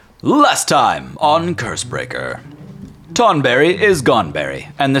Last time on Cursebreaker. Tonberry is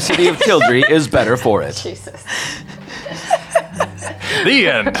Goneberry, and the city of Kildree is better for it. Jesus. The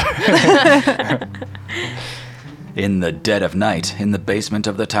end. In the dead of night, in the basement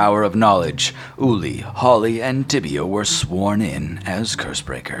of the Tower of Knowledge, Uli, Holly, and Tibio were sworn in as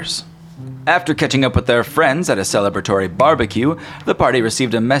Cursebreakers. After catching up with their friends at a celebratory barbecue, the party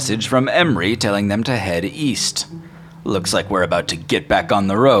received a message from Emery telling them to head east. Looks like we're about to get back on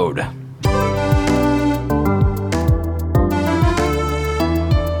the road.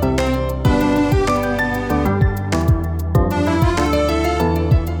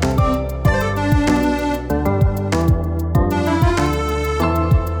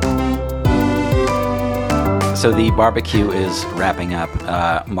 So the barbecue is wrapping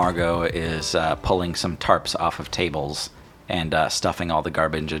up. Margot is pulling some tarps off of tables and stuffing all the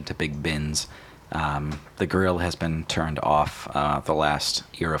garbage into big bins. The grill has been turned off. The last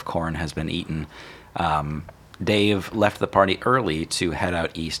ear of corn has been eaten. Dave left the party early to head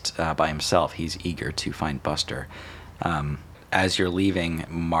out east by himself. He's eager to find Buster. As you're leaving,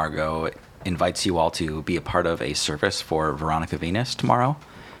 Margot invites you all to be a part of a service for Veronica Venus tomorrow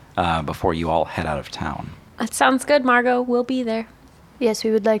before you all head out of town. That sounds good, Margot. We'll be there. Yes, we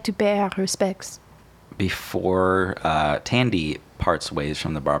would like to pay our respects. Before Tandy parts ways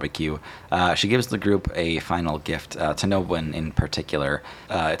from the barbecue, she gives the group a final gift to no one in particular.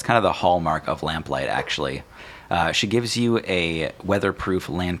 It's kind of the hallmark of Lamplight, actually. She gives you a weatherproof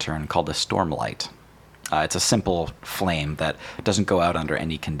lantern called a Stormlight. It's a simple flame that doesn't go out under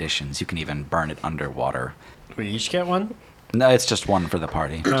any conditions. You can even burn it underwater. We each get one? No, it's just one for the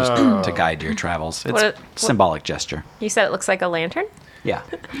party, just to guide your travels. It's a symbolic gesture. You said it looks like a lantern? Yeah.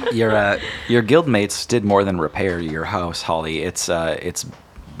 Your guildmates did more than repair your house, Holly. It's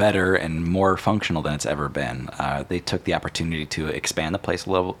better and more functional than it's ever been. They took the opportunity to expand the place a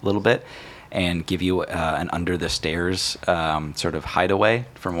little bit and give you an under-the-stairs sort of hideaway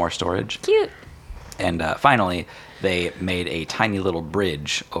for more storage. Cute. And finally, they made a tiny little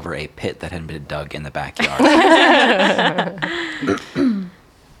bridge over a pit that had been dug in the backyard.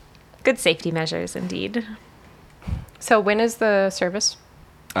 Good safety measures, indeed. So when is the service?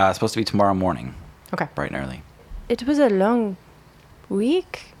 It's supposed to be tomorrow morning. Okay. Bright and early. It was a long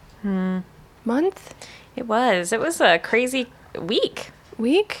week? Month? It was a crazy week.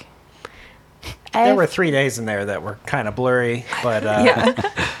 Week? There were 3 days in there that were kind of blurry, but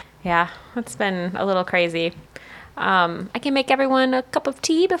Yeah, it's been a little crazy. I can make everyone a cup of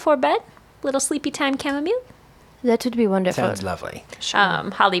tea before bed. Little sleepy time chamomile. That would be wonderful. sounds lovely.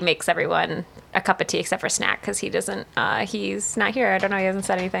 Holly makes everyone a cup of tea except for Snack because he doesn't. He's not here. I don't know. He hasn't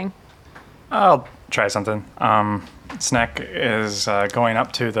said anything. I'll try something. Snack is going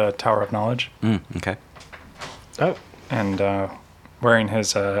up to the Tower of Knowledge Okay. Oh, and wearing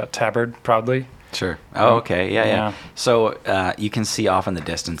his tabard proudly. Sure. Oh, okay. Yeah. Yeah. So you can see off in the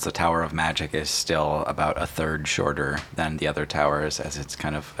distance the Tower of Magic is still about a third shorter than the other towers as it's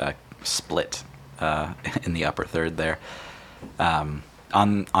kind of split in the upper third there.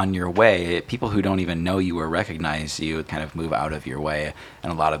 On your way, people who don't even know you or recognize you kind of move out of your way,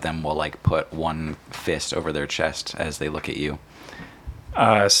 and a lot of them will like put one fist over their chest as they look at you.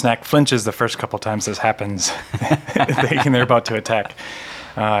 Snack flinches the first couple times this happens, thinking they're about to attack,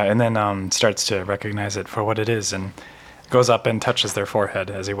 and then starts to recognize it for what it is and goes up and touches their forehead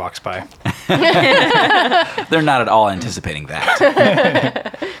as he walks by. They're not at all anticipating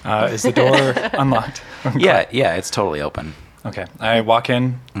that. Is the door unlocked? Yeah, it's totally open. Okay. I walk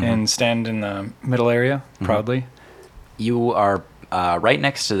in and stand in the middle area proudly. You are right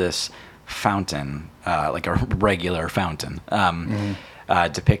next to this fountain, like a regular fountain,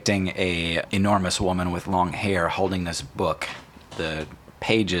 depicting a enormous woman with long hair holding this book. The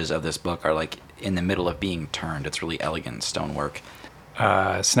pages of this book are like in the middle of being turned. It's really elegant stonework.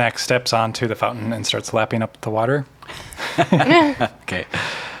 Snack steps onto the fountain and starts lapping up the water. Okay.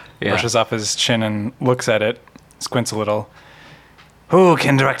 Yeah. Brushes off his chin and looks at it, squints a little. Who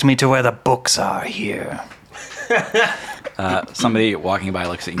can direct me to where the books are here? Somebody walking by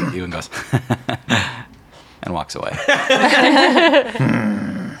looks at you and goes, and walks away.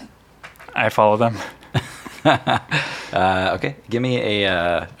 I follow them. Okay. Give me a,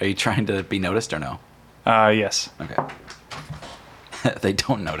 are you trying to be noticed or no? Yes. Okay. They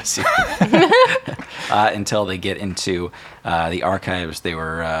don't notice you until they get into the archives they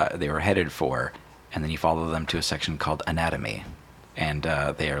were headed for, and then you follow them to a section called Anatomy, and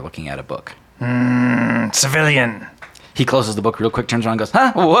they are looking at a book. Civilian. He closes the book real quick, turns around, and goes,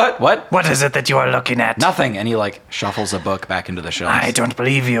 "Huh? What? What is it that you are looking at? Nothing." And he like shuffles a book back into the shelves. I don't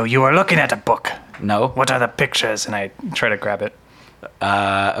believe you. You are looking at a book. No. What are the pictures? And I try to grab it.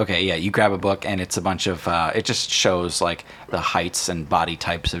 Okay, yeah, you grab a book, and it's a bunch of, it just shows, like, the heights and body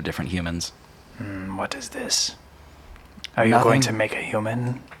types of different humans. What is this? Are you Nothing. going to make a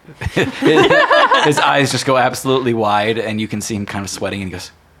human? His eyes just go absolutely wide, and you can see him kind of sweating, and he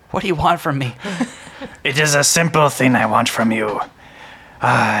goes, "What do you want from me?" It is a simple thing I want from you.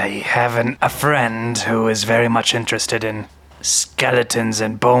 I have a friend who is very much interested in skeletons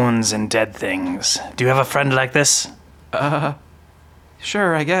and bones and dead things. Do you have a friend like this?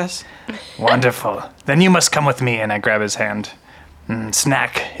 Sure, I guess. Wonderful. Then you must come with me, and I grab his hand.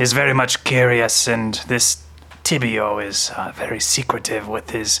 Snack is very much curious, and this Tibio is very secretive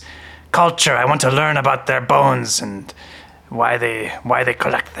with his culture. I want to learn about their bones and why they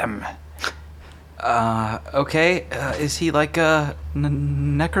collect them. Okay, is he like a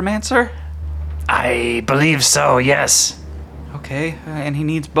necromancer? I believe so, yes. Okay, and he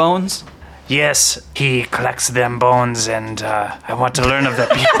needs bones? Yes, he collects them bones, and I want to learn of their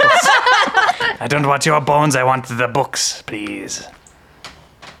peoples. I don't want your bones, I want the books, please.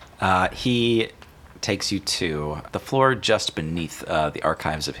 He takes you to the floor just beneath the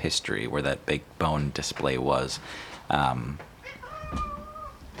Archives of History, where that big bone display was.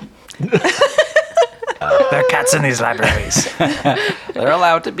 There are cats in these libraries. They're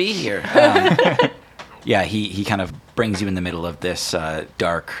allowed to be here. Yeah, he kind of brings you in the middle of this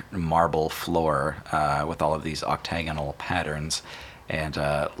dark marble floor with all of these octagonal patterns and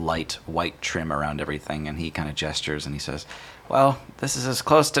light white trim around everything. And he kind of gestures and he says, "Well, this is as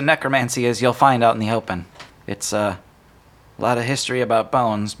close to necromancy as you'll find out in the open. It's a lot of history about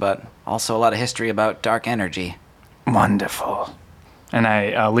bones, but also a lot of history about dark energy." Wonderful. And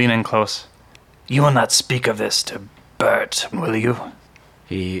I lean in close. You will not speak of this to Bert, will you?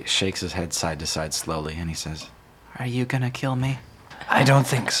 He shakes his head side to side slowly and he says, "Are you gonna kill me?" I don't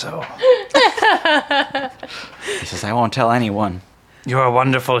think so. He says, "I won't tell anyone." You're a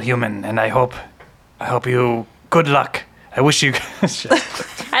wonderful human, and I hope you good luck. I wish you...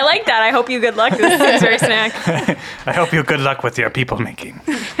 I like that. I hope you good luck. This seems very Snack. I hope you good luck with your people making.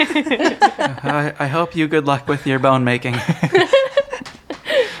 I hope you good luck with your bone making.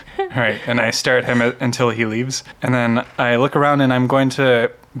 All right, and I stare at him until he leaves. And then I look around and I'm going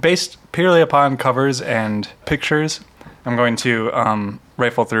to, based purely upon covers and pictures, I'm going to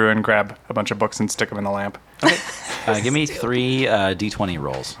rifle through and grab a bunch of books and stick them in the lamp. Give me 3 D20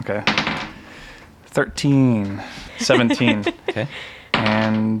 rolls. Okay. 13, 17, Okay.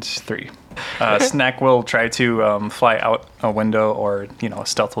 and 3. Snack will try to fly out a window or,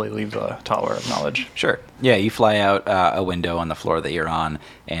 stealthily leave the Tower of Knowledge. Sure. Yeah, you fly out a window on the floor that you're on,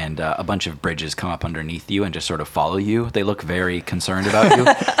 and a bunch of bridges come up underneath you and just sort of follow you. They look very concerned about you.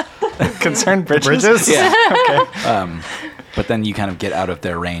 Concerned bridges? Yeah. Okay. But then you kind of get out of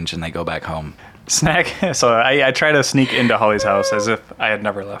their range and they go back home. Snack. So I try to sneak into Holly's house as if I had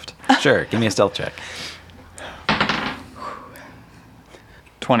never left. Sure. Give me a stealth check.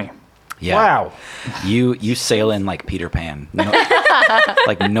 20. Yeah. Wow. You sail in like Peter Pan,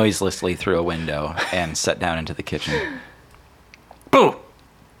 like noiselessly through a window and set down into the kitchen. Boo!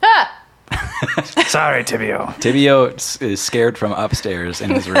 Sorry, Tibio. Tibio is scared from upstairs in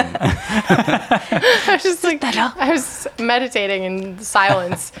his room. I was just like, I was meditating in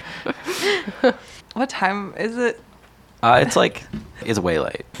silence. What time is it? It's way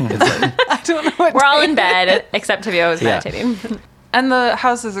late. It's late. I don't know what We're all time in bed, except Tibio is Yeah. meditating. And the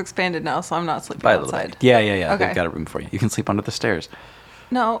house is expanded now, so I'm not sleeping By the way. outside. Yeah. Okay. They've got a room for you. You can sleep under the stairs.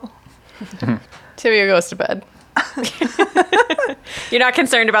 No. Tibio goes to bed. You're not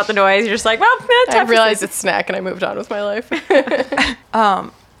concerned about the noise. You're just like, well, I tough to realized sleep. it's Snack and I moved on with my life.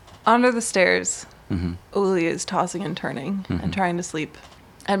 Under the stairs, Uli is tossing and turning and trying to sleep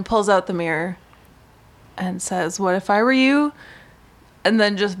and pulls out the mirror and says, "What if I were you?" And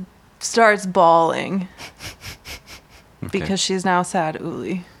then just starts bawling because she's now sad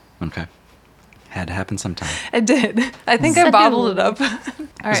Uli. Okay. Had to happen sometime. It did. I think I bottled it up. All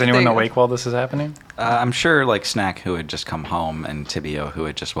right, Is anyone there you go. awake while this is happening? I'm sure like Snack, who had just come home, and Tibio, who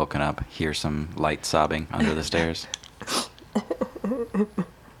had just woken up, hear some light sobbing under the stairs.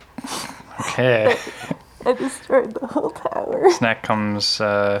 Okay. I destroyed the whole tower. Snack comes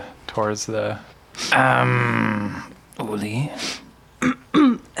towards the... Uli,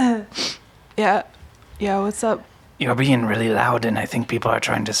 Yeah. Yeah, what's up? you're being really loud and I think people are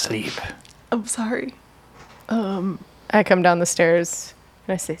trying to sleep. I'm sorry. I come down the stairs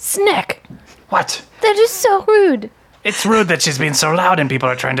and I say, Snack, What? that is so rude. It's rude that she's being so loud and people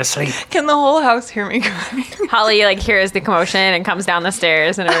are trying to sleep. Can the whole house hear me crying? Holly hears the commotion and comes down the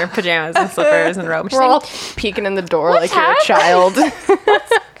stairs in her pajamas and slippers and robe. She's We're all like, peeking in the door What's like you're a happening?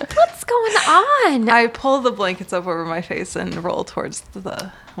 child. what's going on? I pull the blankets up over my face and roll towards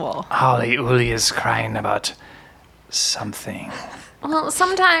the wall. Holly, Uli is crying about something. Well,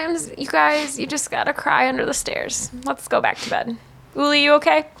 sometimes, you guys, you just gotta cry under the stairs. Let's go back to bed. Uli, you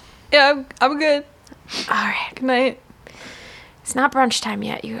okay? Yeah, I'm good. All right. Good night. It's not brunch time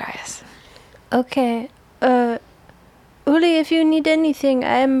yet, you guys. Okay. Uli, if you need anything,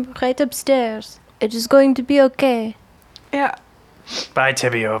 I am right upstairs. It is going to be okay. Yeah. Bye,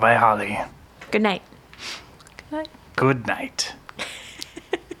 Tibio. Bye, Holly. Good night. Good night. Good night.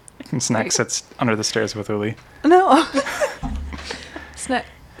 And Snack sits under the stairs with Uli. No.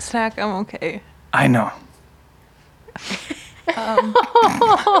 Snack, I'm okay. I know. I'm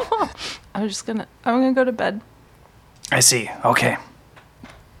gonna go to bed. I see. Okay.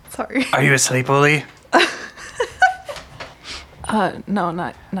 Sorry. Are you asleep, Uli? No,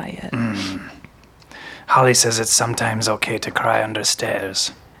 not yet. Holly says it's sometimes okay to cry under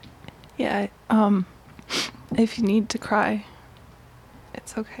stairs. Yeah, if you need to cry,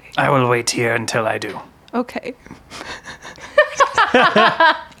 it's okay. I will wait here until I do. Okay.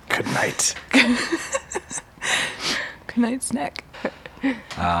 Good night. Good night, Snack.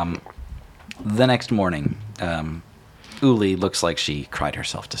 The next morning, Uli looks like she cried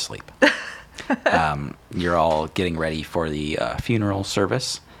herself to sleep. You're all getting ready for the funeral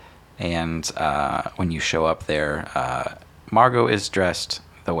service, and when you show up there, Margot is dressed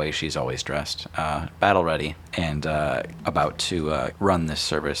the way she's always dressed, battle ready, and about to run this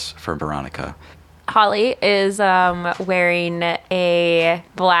service for Veronica. Holly is wearing a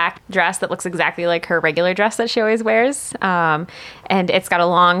black dress that looks exactly like her regular dress that she always wears. And it's got a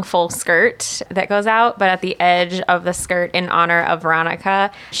long, full skirt that goes out. But at the edge of the skirt, in honor of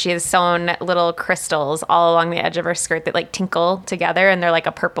Veronica, she has sewn little crystals all along the edge of her skirt that like tinkle together. And they're like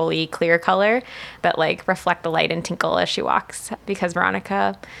a purpley clear color that like reflect the light and tinkle as she walks, because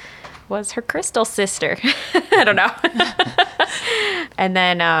Veronica was her crystal sister. I don't know. And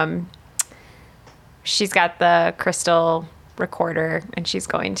then she's got the crystal recorder, and she's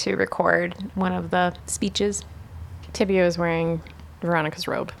going to record one of the speeches. Tibio is wearing Veronica's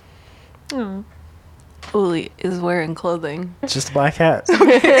robe. Uli is wearing clothing. It's just a black hat.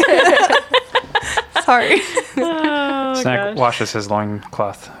 Sorry. Snack washes his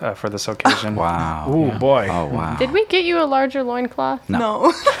loincloth for this occasion. Wow. Ooh, boy. Oh, wow. Did we get you a larger loincloth?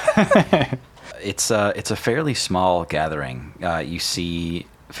 No. It's a fairly small gathering. You see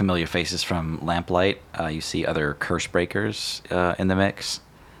familiar faces from Lamplight. You see other curse breakers in the mix,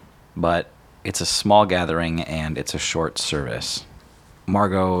 but it's a small gathering and it's a short service.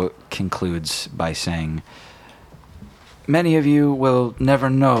 Margot concludes by saying, "Many of you will never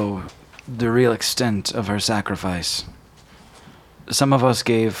know the real extent of her sacrifice. Some of us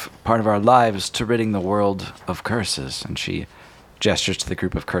gave part of our lives to ridding the world of curses," and she gestures to the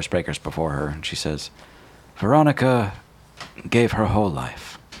group of curse breakers before her, and she says, "Veronica gave her whole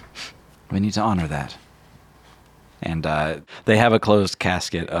life. We need to honor that." And they have a closed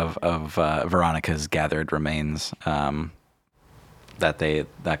casket of Veronica's gathered remains that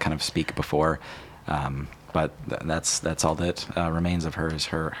kind of speak before. But that's all that remains of her, is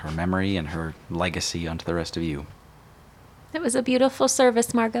her memory and her legacy unto the rest of you. It was a beautiful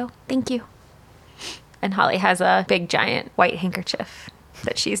service, Margot. Thank you. And Holly has a big, giant white handkerchief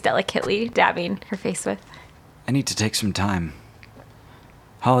that she's delicately dabbing her face with. I need to take some time.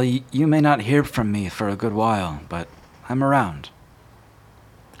 Holly, you may not hear from me for a good while, but I'm around.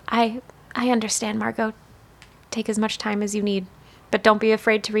 I understand, Margot. Take as much time as you need, but don't be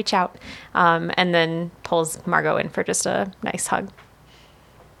afraid to reach out. And then pulls Margot in for just a nice hug.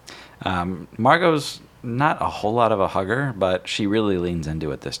 Margot's not a whole lot of a hugger, but she really leans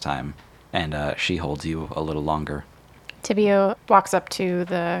into it this time, and she holds you a little longer. Tibio walks up to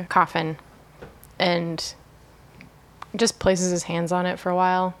the coffin and just places his hands on it for a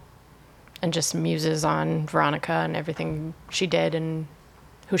while and just muses on Veronica and everything she did and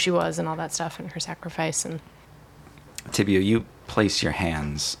who she was and all that stuff and her sacrifice. And Tibio, you place your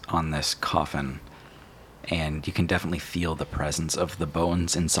hands on this coffin, and you can definitely feel the presence of the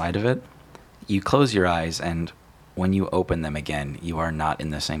bones inside of it. You close your eyes, and when you open them again, you are not in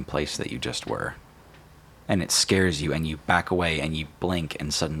the same place that you just were. And it scares you, and you back away, and you blink,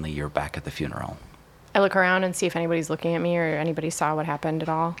 and suddenly you're back at the funeral. I look around and see if anybody's looking at me or anybody saw what happened at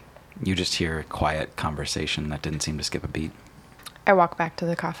all. You just hear quiet conversation that didn't seem to skip a beat. I walk back to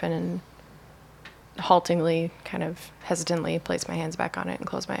the coffin and haltingly, kind of hesitantly, place my hands back on it and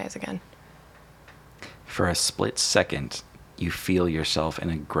close my eyes again. For a split second, you feel yourself in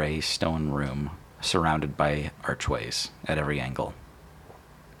a gray stone room surrounded by archways at every angle.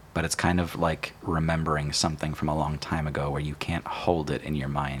 but it's kind of like remembering something from a long time ago where you can't hold it in your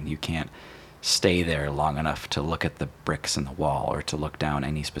mind. You can't stay there long enough to look at the bricks in the wall or to look down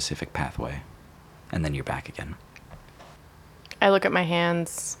any specific pathway. And then you're back again. I look at my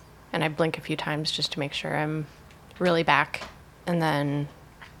hands and I blink a few times just to make sure I'm really back. And then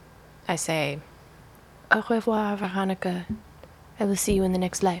I say, au revoir, Veronica. I will see you in the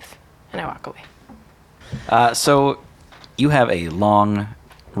next life. And I walk away. So you have a long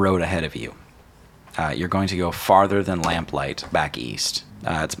road ahead of you. You're going to go farther than Lamplight back east.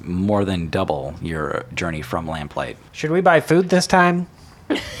 It's more than double your journey from Lamplight. Should we buy food this time?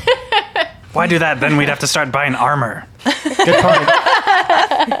 Why do that? Then we'd have to start buying armor. Good point.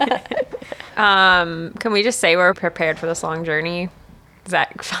 Can we just say we're prepared for this long journey? Is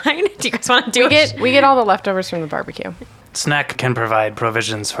that fine? Do you guys want to do it? We get all the leftovers from the barbecue. Snack can provide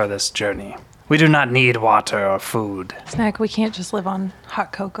provisions for this journey. We do not need water or food. Snack, we can't just live on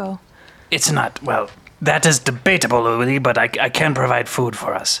hot cocoa. It's not, well, that is debatable, Uli, but I can provide food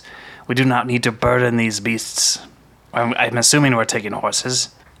for us. We do not need to burden these beasts. I'm assuming we're taking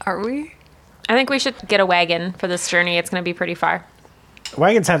horses. Are we? I think we should get a wagon for this journey. It's going to be pretty far.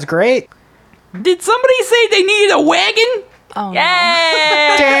 Wagon sounds great. Did somebody say they needed a wagon? Oh,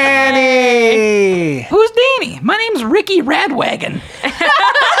 Yay! Danny! Who's Danny? My name's Ricky Radwagon.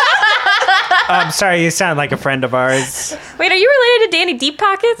 I'm sorry, you sound like a friend of ours. Wait, are you related to Danny Deep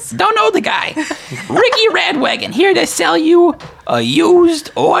Pockets? Don't know the guy. Ricky Radwagon, here to sell you a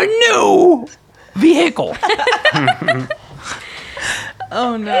used or new vehicle.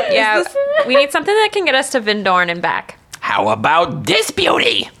 Oh, no. Yeah, we need something that can get us to Vindorn and back. How about this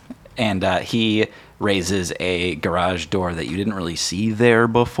beauty? And he raises a garage door that you didn't really see there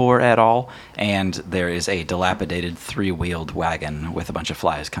before at all. And there is a dilapidated 3-wheeled wagon with a bunch of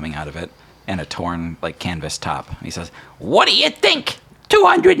flies coming out of it and a torn, like, canvas top. And he says, "What do you think?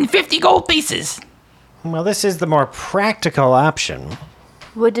 250 gold pieces." Well, this is the more practical option.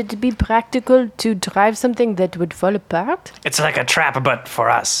 Would it be practical to drive something that would fall apart? It's like a trap, but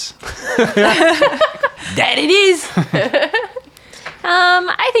for us. That it is.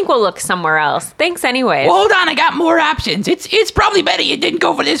 I think we'll look somewhere else. Thanks anyways. Well, hold on, I got more options. It's probably better you didn't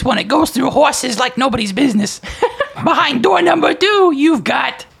go for this one. It goes through horses like nobody's business. Behind door number 2, you've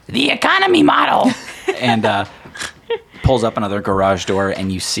got the economy model. And pulls up another garage door,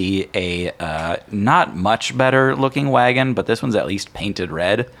 and you see a not much better looking wagon, but this one's at least painted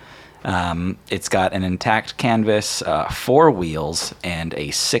red. It's got an intact canvas, 4 wheels, and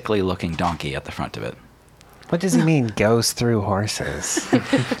a sickly looking donkey at the front of it. What does he mean, goes through horses?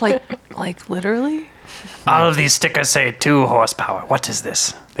 Like literally? All of these stickers say 2 horsepower. What is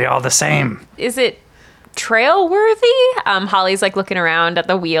this? They're all the same. Is it trail worthy? Holly's like looking around at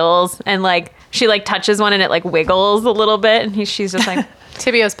the wheels and like she like touches one and it like wiggles a little bit and she's just like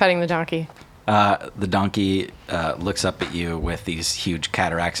Tibio's petting the donkey. The donkey looks up at you with these huge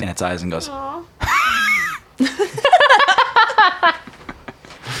cataracts in its eyes and goes,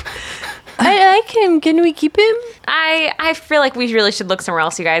 I like him. Can we keep him? I feel like we really should look somewhere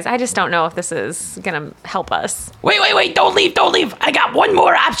else, you guys. I just don't know if this is gonna help us. Wait, don't leave. I got one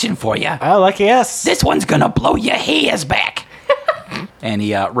more option for you. Oh, lucky us. This one's gonna blow your hairs back. And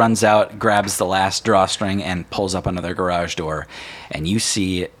he runs out, grabs the last drawstring, and pulls up another garage door. And you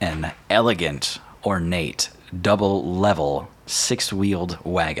see an elegant, ornate, double-level, 6-wheeled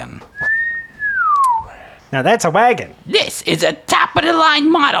wagon. Now that's a wagon. This is a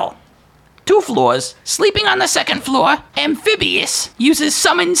top-of-the-line model. 2 floors, sleeping on the 2nd floor, amphibious, uses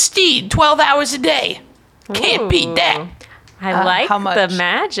summon steed 12 hours a day. Can't beat that. I like how much? the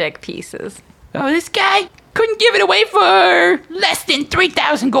magic pieces. Oh, this guy couldn't give it away for less than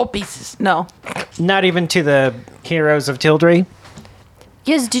 3,000 gold pieces. No. Not even to the heroes of Tildry.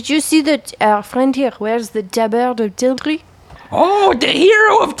 Yes, did you see that our friend here wears the tabard of Tildry? Oh, the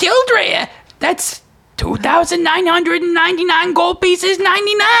hero of Tildray. That's 2,999 gold pieces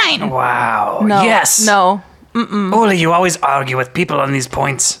 99. Wow. No. Yes. No. Uli, you always argue with people on these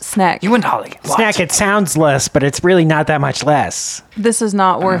points. Snack. You and Holly. What? Snack, it sounds less, but it's really not that much less. This is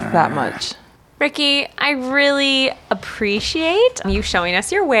not worth that much. Ricky, I really appreciate you showing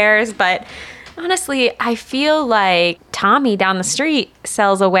us your wares, but honestly, I feel like Tommy down the street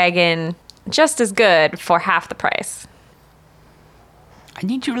sells a wagon just as good for half the price. I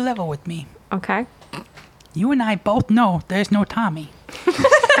need you to level with me. Okay. You and I both know there's no Tommy.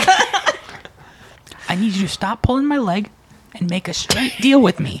 I need you to stop pulling my leg and make a straight deal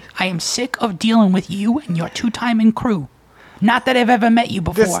with me. I am sick of dealing with you and your 2-timing crew. Not that I've ever met you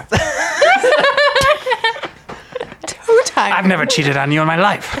before. 2 times. I've never cheated on you in my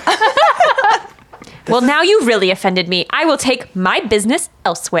life. Well, now you really offended me. I will take my business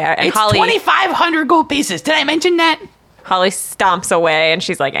elsewhere. And It's 2,500 gold pieces. Did I mention that? Holly stomps away and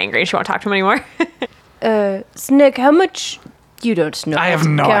she's like angry. She won't talk to him anymore. Snack, how much? You don't know. I how have to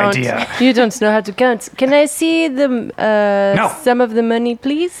no count. idea. You don't know how to count. Can I see some of the money,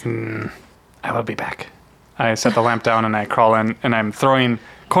 please? I will be back. I set the lamp down and I crawl in and I'm throwing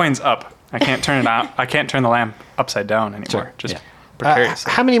coins up. I can't turn it out. I can't turn the lamp upside down anymore. Sure, Just yeah.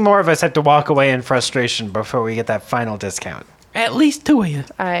 precariously. How many more of us have to walk away in frustration before we get that final discount? At least 2 of you.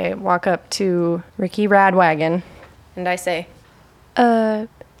 I walk up to Ricky Radwagon and I say,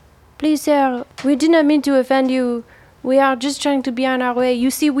 Please, sir, we did not mean to offend you. We are just trying to be on our way. You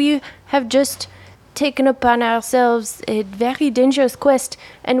see, we have just taken upon ourselves a very dangerous quest,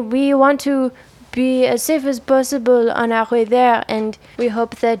 and we want to be as safe as possible on our way there, and we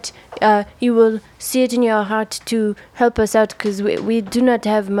hope that you will see it in your heart to help us out, because we do not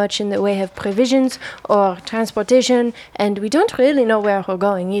have much in the way of provisions or transportation, and we don't really know where we're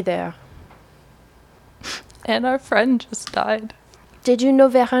going either. And our friend just died. Did you know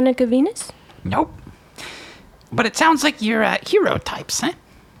Veronica Venus? Nope. But it sounds like you're hero types,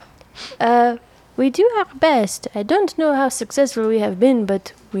 huh? We do our best. I don't know how successful we have been,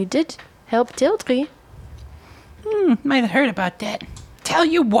 but we did help Tiltree. Might have heard about that. Tell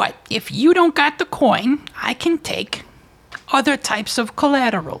you what, if you don't got the coin, I can take other types of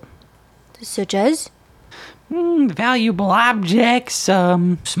collateral. Such as? Valuable objects,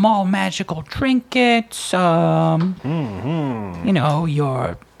 small magical trinkets, you know,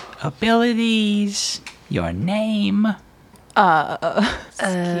 your abilities, your name.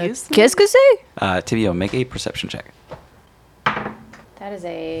 Excuse me? Qu'est-ce que c'est? Tibio, make a perception check. that is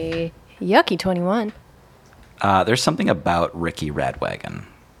a yucky 21. There's something about Ricky Radwagon.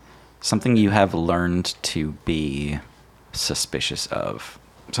 Something you have learned to be suspicious of.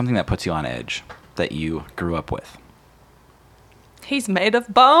 Something that puts you on edge that you grew up with. He's made of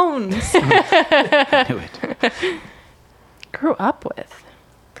bones. Knew it. Grew up with.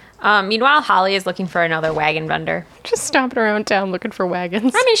 Meanwhile, Holly is looking for another wagon vendor. Just stomping around town looking for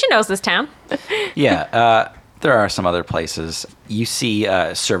wagons. I mean, she knows this town. Yeah, there are some other places. You see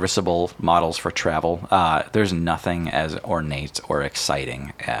serviceable models for travel. There's nothing as ornate or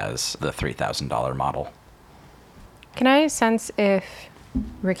exciting as the $3,000 model. Can I sense if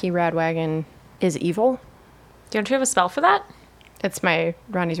Ricky Radwagon is evil? Don't you have a spell for that? It's my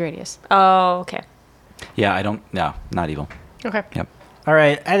Ronnie's Radius. Oh, okay. Yeah, no, not evil. Okay. Yep. All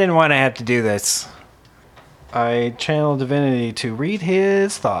right, I didn't want to have to do this. I channel Divinity to read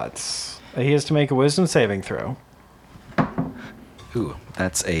his thoughts. He has to make a wisdom saving throw. Ooh,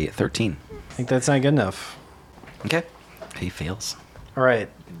 that's a 13. I think that's not good enough. Okay. He fails. All right,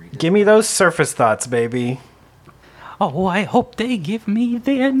 give me those surface thoughts, baby. Oh, I hope they give me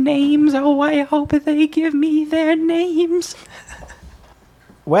their names. Oh, I hope they give me their names.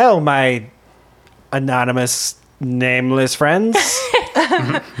 Well, my anonymous, nameless friends,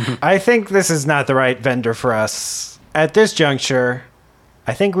 I think this is not the right vendor for us. At this juncture,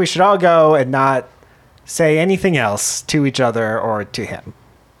 I think we should all go and not say anything else to each other or to him.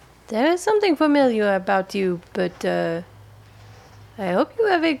 There is something familiar about you, but I hope you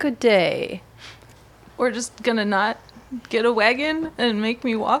have a good day. We're just gonna not get a wagon and make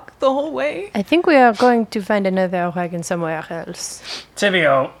me walk the whole way. I think we are going to find another wagon somewhere else.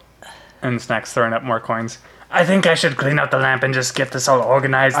 Tibio. And Snack's throwing up more coins. I think I should clean out the lamp and just get this all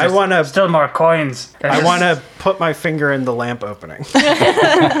organized. I wanna- Still more coins. I want to put my finger in the lamp opening.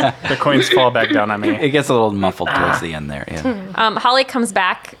 The coins fall back down on me. It gets a little muffled towards the end there. Yeah. Holly comes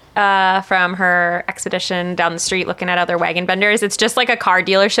back from her expedition down the street looking at other wagon vendors. It's just like a car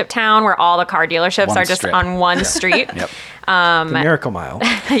dealership town where all the car dealerships One are just strip. on one street. Yep. The Miracle Mile.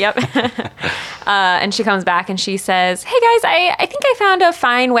 Yep. And she comes back and she says, "Hey guys, I think I found a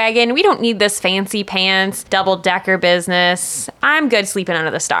fine wagon. We don't need this fancy pants, double-decker business. I'm good sleeping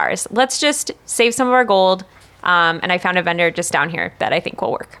under the stars. Let's just save some of our gold. And I found a vendor just down here that I think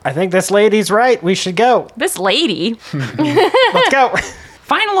will work." I think this lady's right. We should go. This lady. Let's go.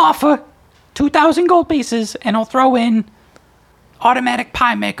 Final offer, 2,000 gold pieces, and I'll throw in automatic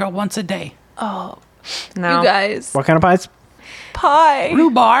pie maker once a day. No. You guys, What kind of pies? pie.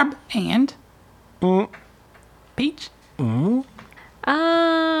 Rhubarb and peach.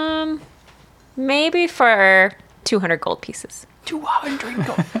 Maybe for 200 gold pieces. 200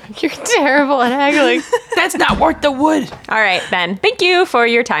 gold. You're terrible at haggling. That's not worth the wood. All right, then. Thank you for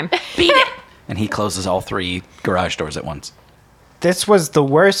your time. Beat it. And he closes all 3 garage doors at once. This was the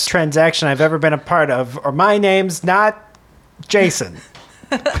worst transaction I've ever been a part of, or my name's not Jason.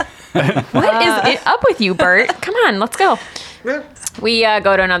 What is it up with you, Bert? Come on, let's go. We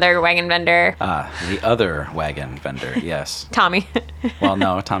go to another wagon vendor. The other wagon vendor, yes. Tommy. Well,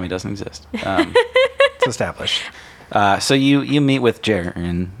 no, Tommy doesn't exist. It's established. So you meet with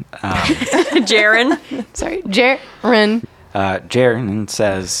Jaren. Jaren. Sorry, Jaren. Jaren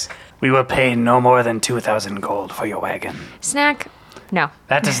says, We will pay no more than 2,000 gold for your wagon. Snack. No.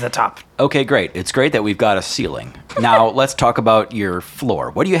 That is the top. okay, great. It's great that we've got a ceiling. Now, let's talk about your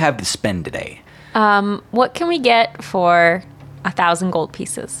floor. What do you have to spend today? What can we get for 1,000 gold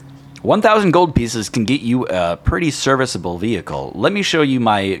pieces? 1,000 gold pieces can get you a pretty serviceable vehicle. Let me show you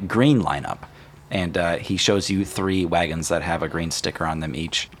my green lineup. And he shows you 3 wagons that have a green sticker on them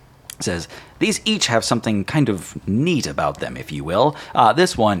each. Says, these each have something kind of neat about them, if you will.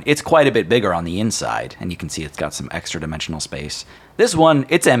 This one, it's quite a bit bigger on the inside, and you can see it's got some extra dimensional space. This one,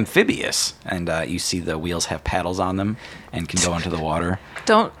 it's amphibious, and you see the wheels have paddles on them and can go into the water.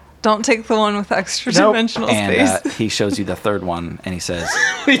 Don't take the one with extra Nope. dimensional And space. he shows you the third one, and he says,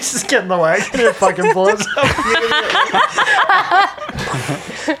 We just get in the wagon and it fucking blows up.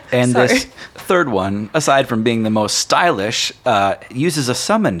 and this third one, aside from being the most stylish, uses a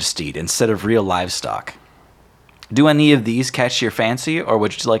summoned steed instead of real livestock. Do any of these catch your fancy, or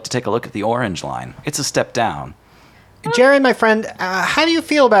would you like to take a look at the orange line? It's a step down. Jaren, my friend, how do you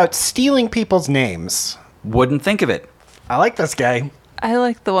feel about stealing people's names? Wouldn't think of it. I like this guy. I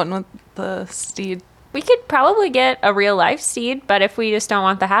like the one with the steed. We could probably get a real life steed, but if we just don't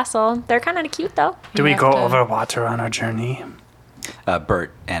want the hassle, they're kind of cute though. Do we have go to- over water on our journey?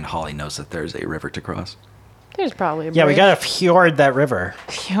 Bert and Holly knows that there's a river to cross. There's probably a Yeah, we bridge. gotta fjord that river.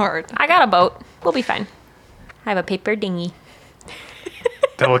 Fjord. I got a boat. We'll be fine. I have a paper dinghy.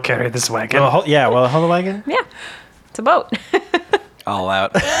 That will carry this wagon. Will it hold the wagon? Yeah, it's a boat. All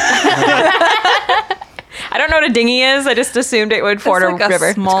out. I don't know what a dinghy is. I just assumed it would ford It's like a river.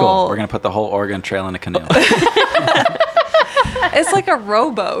 It's cool. small. We're going to put the whole Oregon Trail in a canoe. It's like a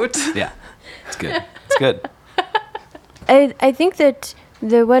rowboat. Yeah. It's good. It's good. I think that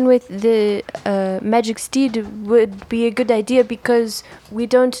the one with the magic steed would be a good idea because we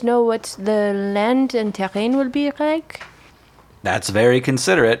don't know what the land and terrain will be like. That's very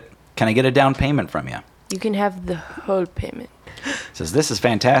considerate. Can I get a down payment from you? You can have the whole payment. Says, this is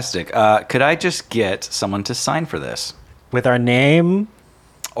fantastic. Could I just get someone to sign for this? With our name?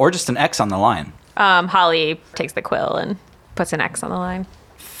 Or just an X on the line? Holly takes the quill and puts an X on the line.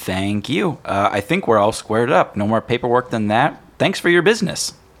 Thank you. I think we're all squared up. No more paperwork than that. Thanks for your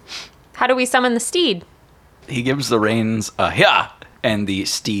business. How do we summon the steed? He gives the reins a yeah, and the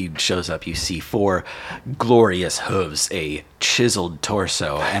steed shows up. You see 4 glorious hooves, a chiseled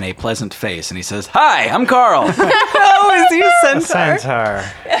torso, and a pleasant face. And he says, "Hi, I'm Carl." Oh, is he a centaur? Centaur.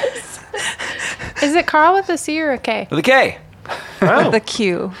 Is it Carl with a C or a K? With a K. The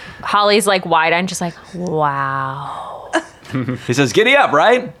Q. Holly's like wide-eyed, just like, wow. He says, "Giddy up,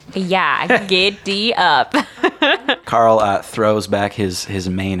 right?" Yeah, giddy up. Carl throws back his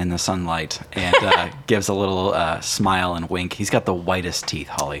mane in the sunlight and gives a little smile and wink. He's got the whitest teeth,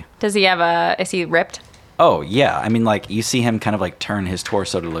 Holly. Does he have is he ripped? Oh, yeah. I mean, like, you see him kind of, like, turn his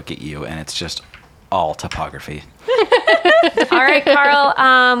torso to look at you, and it's just all topography. All right,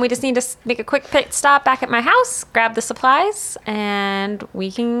 Carl, we just need to make a quick pit stop back at my house, grab the supplies, and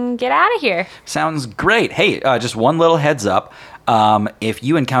we can get out of here. Sounds great. Hey, just one little heads up. If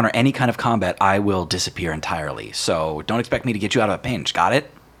you encounter any kind of combat, I will disappear entirely. So don't expect me to get you out of a pinch. Got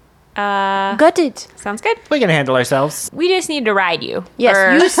it? Got it. Sounds good. We can handle ourselves. We just need to ride you.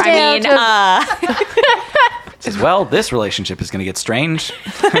 Yes, you stay Says, well, this relationship is going to get strange.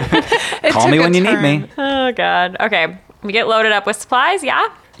 Call me when you need me. Oh, God. Okay, we get loaded up with supplies,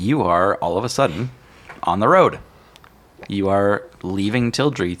 yeah? You are, all of a sudden, on the road. You are leaving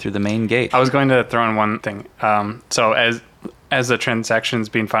Tildry through the main gate. I was going to throw in one thing. So as the transaction's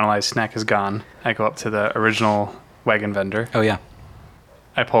being finalized, Snack is gone. I go up to the original wagon vendor. Oh, yeah.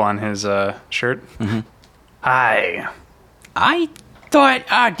 I pull on his shirt. Mm-hmm. Aye, I thought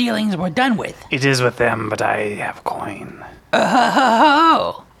our dealings were done with. it is with them, but I have coin.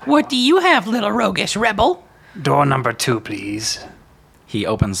 Oh, what do you have, little roguish rebel? Door number 2, please. He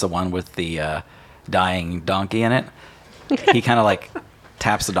opens the one with the dying donkey in it. He kind of like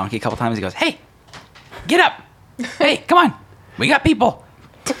taps the donkey a couple times. He goes, "Hey, Get up! Hey, come on! We got people!"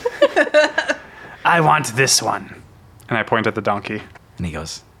 I want this one. And I point at the donkey. and he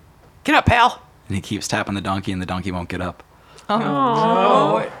goes, Get up, pal! and he keeps tapping the donkey, and the donkey won't get up.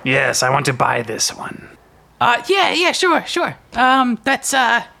 Yes, I want to buy this one. Yeah, sure. That's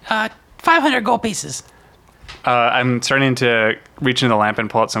 500 gold pieces. I'm starting to reach into the lamp and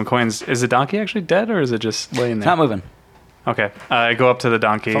pull out some coins. Is the donkey actually dead, or is it just laying It's there? not moving. Okay. I go up to the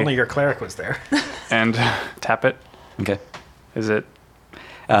donkey If only your cleric was there. and tap it. Okay. Is it?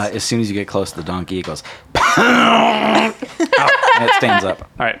 As soon as you get close to the donkey, it goes, and it stands up.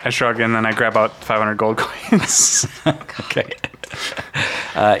 All right, I shrug and then I grab out 500 gold coins. Okay.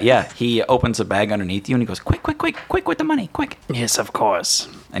 Yeah, he opens a bag underneath you and he goes, quick with the money, quick. Yes, of course.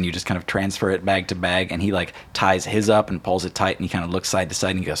 And you just kind of transfer it bag to bag, and he like ties his up and pulls it tight, and he kind of looks side to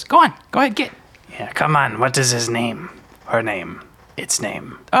side and he goes, go ahead, get. Yeah, come on. What is his name? Her name. Its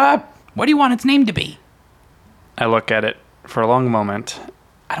name. What do you want its name to be? I look at it for a long moment.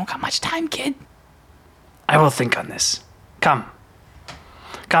 I don't got much time, kid. I will think on this. Come.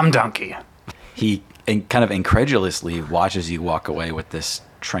 Come, donkey. He kind of incredulously watches you walk away with this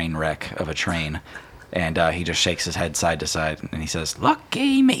train wreck of a train, and he just shakes his head side to side, and he says,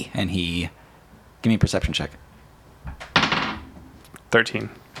 lucky me. And he, give me a perception check. 13.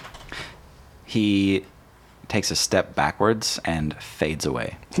 He takes a step backwards and fades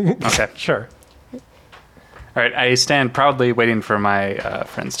away. Okay. Sure. All right, I stand proudly waiting for my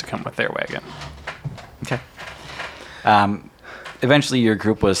friends to come with their wagon. Okay. Eventually, your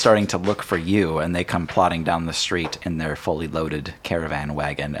group was starting to look for you, and they come plodding down the street in their fully loaded caravan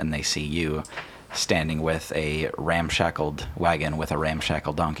wagon, and they see you standing with a ramshackled wagon with a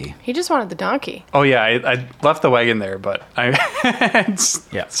ramshackle donkey. He just wanted the donkey. Oh yeah, I left the wagon there, but I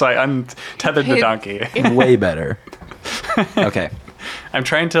Yeah. So I untethered the donkey. Way better. Okay. I'm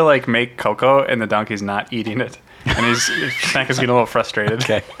trying to like make cocoa, and the donkey's not eating it, and Snack is getting a little frustrated.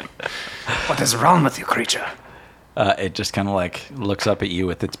 Okay. What is wrong with you, creature? It just kind of like looks up at you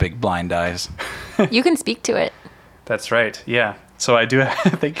with its big blind eyes. You can speak to it. That's right. Yeah. So I do.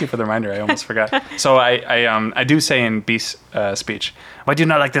 Thank you for the reminder. I almost forgot. So I do say in Beast's speech. Why do you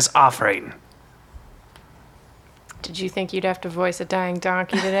not like this offering? Did you think you'd have to voice a dying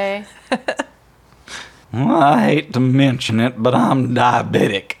donkey today? Well, I hate to mention it, but I'm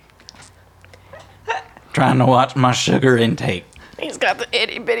diabetic. Trying to watch my sugar intake. He's got the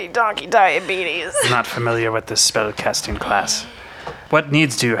itty bitty donkey diabetes. Not familiar with this spell casting class. What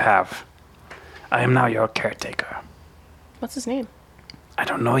needs do you have? I am now your caretaker. What's his name? I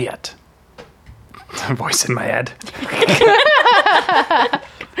don't know yet. A voice in my head.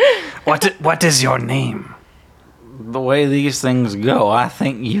 What is your name? The way these things go, I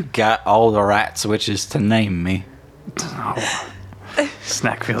think you got all the right switches to name me.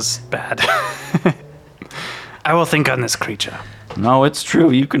 Snack feels bad. I will think on this creature. No, it's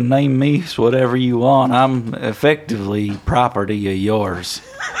true. You can name me whatever you want. I'm effectively property of yours.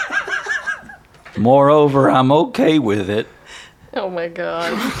 Moreover, I'm okay with it. Oh my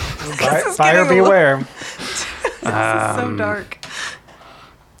god. Fire beware. This is so dark.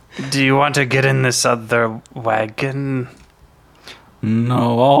 Do you want to get in this other wagon?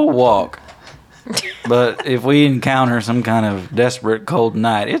 No, I'll walk. But if we encounter some kind of desperate cold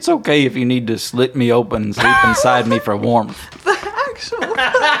night, it's okay if you need to slit me open and sleep inside me for warmth.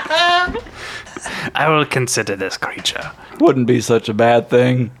 I will consider this creature. Wouldn't be such a bad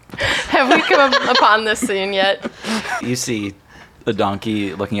thing. Have we come upon this scene yet? You see the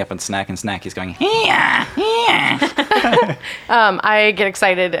donkey looking up at Snack, and Snack is going, I get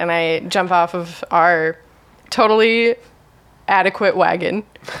excited and I jump off of our totally adequate wagon.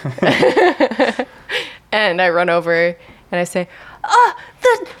 And I run over and I say,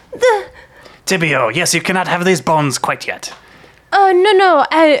 the Tibio, yes, you cannot have these bones quite yet. No,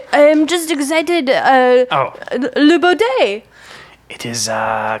 I am just excited. Le Baudet. It is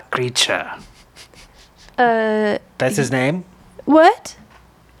a creature. That's his name? What?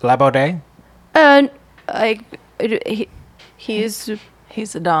 Labaudet? He's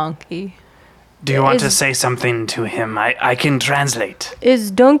a donkey. Do you want to Is- say something to him? I can translate.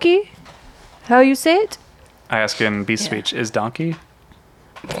 Is donkey? How you say it? I ask in Beast speech, is donkey?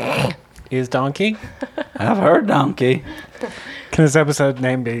 Is Donkey? I've heard donkey. Can this episode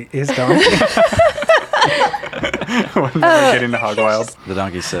name be Is Donkey? When we're getting to hog wild. The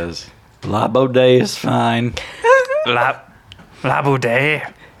donkey says, La Baudet is fine.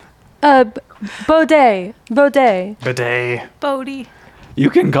 Labaudet. Baudet. Bidet. Bodhi. You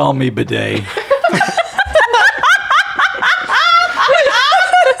can call me Bidet.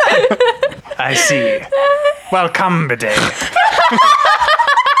 I see. Welcome, Bidet.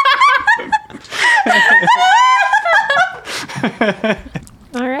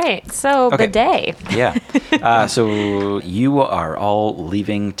 All right. So, Okay. bidet. Yeah. So you are all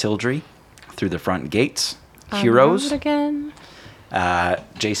leaving Tildry through the front gates. Heroes. Again.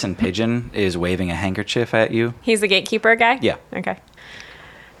 Jason Pigeon is waving a handkerchief at you. He's the gatekeeper guy? Yeah. Okay.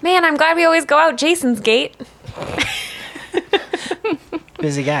 Man, I'm glad we always go out Jason's gate.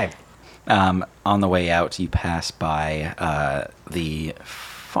 Busy guy. On the way out, you pass by the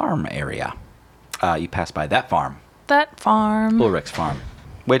farm area. You pass by that farm That farm. Ulrich's farm,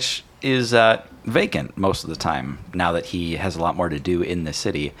 which is vacant most of the time now that he has a lot more to do in the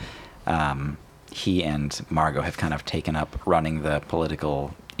city. He and Margot have kind of taken up running the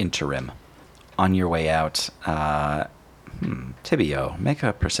political interim. On your way out, Tibio, make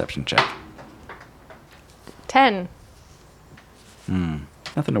a perception check. 10.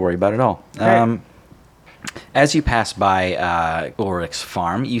 Nothing to worry about at all. Right. As you pass by Ulrich's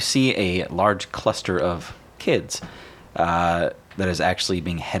farm, you see a large cluster of kids that is actually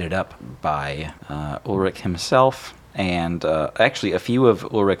being headed up by Ulrich himself and actually a few of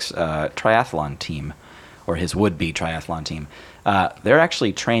Ulrich's triathlon team, or his would-be triathlon team. They're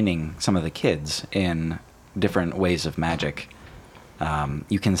actually training some of the kids in different ways of magic.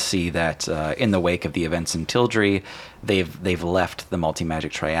 You can see that in the wake of the events in Tildry, they've left the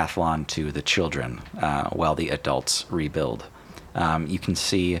multi-magic triathlon to the children while the adults rebuild. You can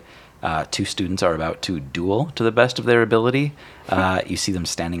see 2 students are about to duel to the best of their ability. You see them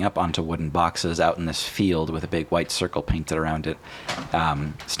standing up onto wooden boxes out in this field with a big white circle painted around it.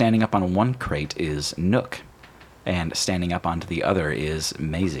 Standing up on one crate is Nook, and standing up onto the other is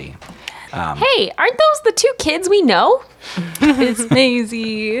Maisie. Hey, aren't those the 2 kids we know? It's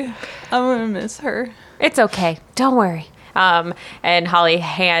Maisie. I'm gonna miss her. It's okay. Don't worry. And Holly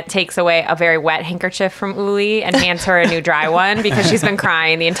takes away a very wet handkerchief from Uli and hands her a new dry one because she's been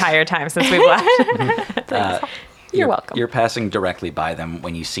crying the entire time since we've left. You're welcome. You're passing directly by them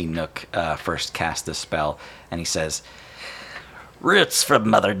when you see Nook first cast this spell, and he says, "Roots from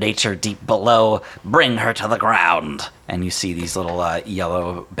Mother Nature deep below, bring her to the ground." And you see these little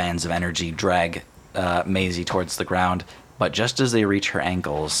yellow bands of energy drag Maisie towards the ground. But just as they reach her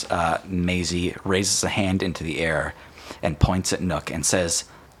ankles, Maisie raises a hand into the air and points at Nook and says,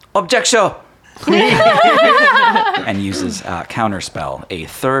 "Objection!" and uses Counterspell, a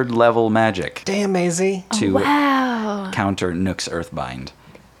 3rd level magic, Damn, Maisie. to Wow. counter Nook's Earthbind.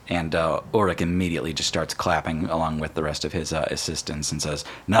 And Ulrich immediately just starts clapping along with the rest of his assistants and says,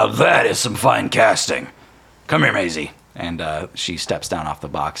 "Now that is some fine casting. Come here, Maisie." And she steps down off the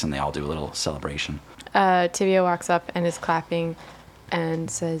box and they all do a little celebration. Tibio walks up and is clapping and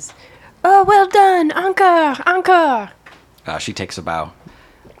says, "Oh, well done, Anka, Anka." She takes a bow.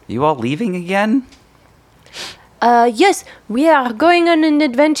 "You all leaving again?" Yes, we are going on an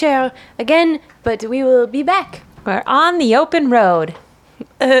adventure again, but we will be back. We're on the open road.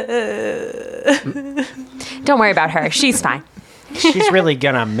 Don't worry about her. She's fine. She's really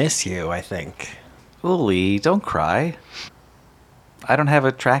gonna miss you, I think. Uli, don't cry. I don't have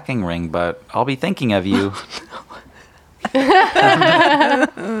a tracking ring, but I'll be thinking of you.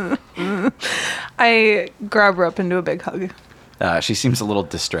 I grab her up into a big hug. She seems a little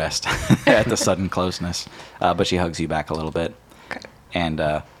distressed at the sudden closeness, but she hugs you back a little bit. Okay.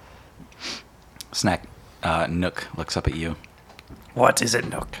 And Nook looks up at you. What is it,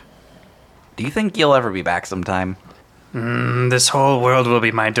 Nook? Do you think you'll ever be back sometime? This whole world will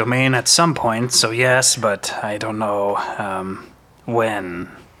be my domain at some point, so yes, but I don't know when.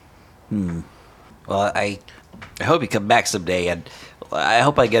 Well, I hope you come back someday, and I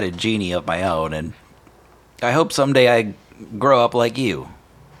hope I get a genie of my own, and I hope someday I grow up like you.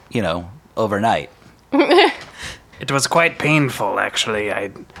 You know, overnight. It was quite painful, actually.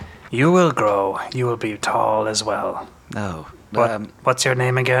 You will grow. You will be tall as well. Oh, What's your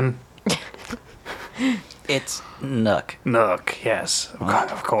name again? it's Nook. Nook, yes,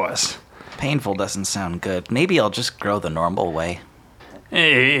 of course. Painful doesn't sound good. Maybe I'll just grow the normal way.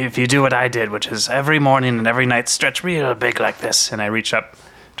 If you do what I did, which is every morning and every night stretch real big like this, and I reach up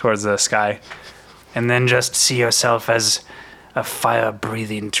towards the sky, and then just see yourself as a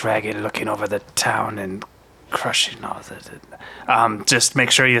fire-breathing dragon looking over the town and crushing all the... just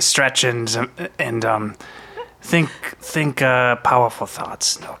make sure you stretch and think powerful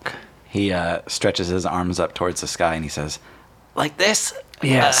thoughts, Nook. He stretches his arms up towards the sky and he says, "Like this?"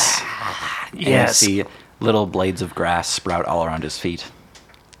 Yes. And Yes. you see little blades of grass sprout all around his feet.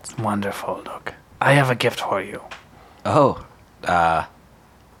 Wonderful, Nook. I have a gift for you. Oh,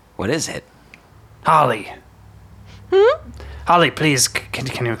 what is it? Holly. Holly, please,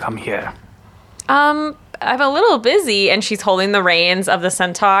 can you come here? I'm a little busy, and she's holding the reins of the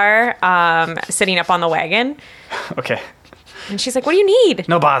centaur, sitting up on the wagon. Okay. And she's like, "What do you need?"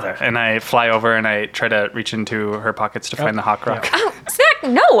 No bother. And I fly over and I try to reach into her pockets to find the hawk rock. Oh,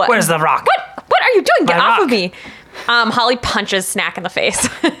 Snack, no. Where's the rock? What are you doing? Get My off rock. of me. Holly punches Snack in the face.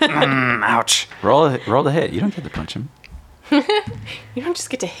 Ouch. Roll the hit. You don't get to punch him. You don't just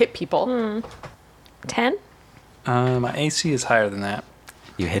get to hit people. 10? My AC is higher than that.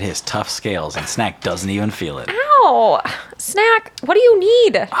 You hit his tough scales, and Snack doesn't even feel it. Ow. Snack, what do you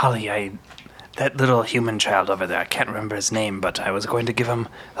need? Holly, that little human child over there. I can't remember his name, but I was going to give him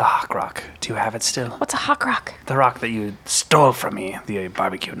the hawk rock. Do you have it still? What's a hawk rock? The rock that you stole from me the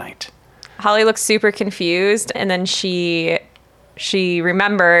barbecue night. Holly looks super confused, and then she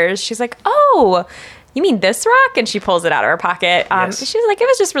remembers. She's like, "Oh, you mean this rock?" And she pulls it out of her pocket. Yes. She's like, "It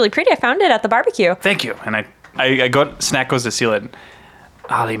was just really pretty. I found it at the barbecue." Thank you. And I go. Snack goes to seal it.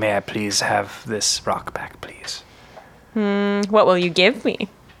 Holly, may I please have this rock back, please? What will you give me?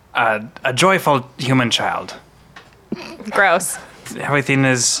 A joyful human child. Gross. Everything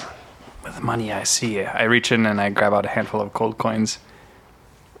is with money, I see. I reach in and I grab out a handful of gold coins.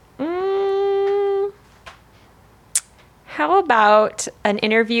 How about an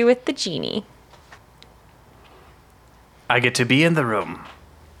interview with the genie? I get to be in the room.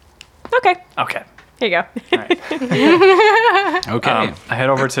 Okay, Okay. here you go. All right. Okay. I head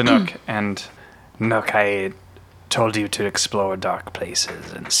over to Nook, and Nook, I told you to explore dark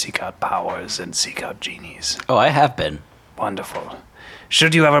places and seek out powers and seek out genies. Oh, I have been. Wonderful.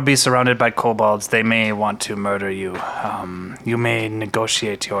 Should you ever be surrounded by kobolds, they may want to murder you. You may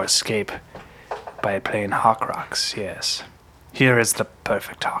negotiate your escape by playing hawk rocks, yes. Here is the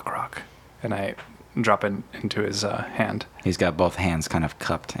perfect hawk rock. And I drop it into his hand. He's got both hands kind of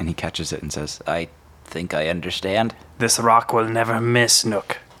cupped, and he catches it and says, I think I understand. This rock will never miss,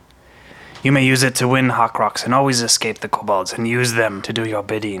 Nook. You may use it to win hawk rocks and always escape the kobolds and use them to do your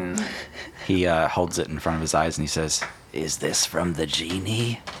bidding. He holds it in front of his eyes, and he says, Is this from the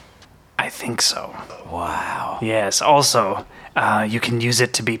genie? I think so. Wow. Yes, also, you can use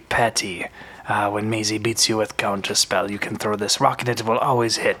it to be petty. When Maisie beats you with counterspell, you can throw this rock and it will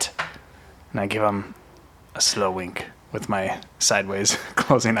always hit. And I give him a slow wink with my sideways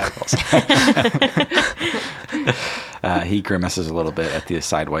closing eyeballs. He grimaces a little bit at the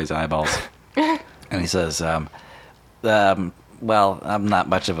sideways eyeballs. And he says, well, I'm not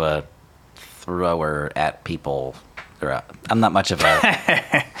much of a thrower at people. I'm not much of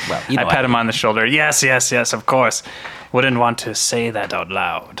a... Well, you know I pat him on the shoulder. Yes, of course. Wouldn't want to say that out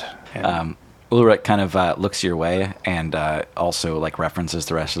loud. And Ulrich kind of looks your way and also like references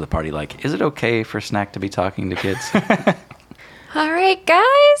the rest of the party. Like, is it okay for Snack to be talking to kids? All right,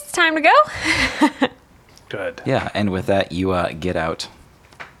 guys, time to go. good. Yeah, and with that, you get out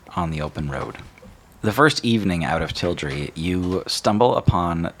on the open road. The first evening out of Tildry, you stumble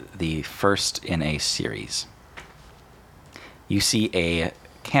upon the first in a series. You see a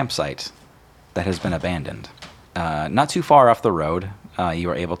campsite that has been abandoned. Not too far off the road, you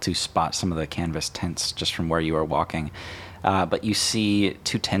are able to spot some of the canvas tents just from where you are walking. But you see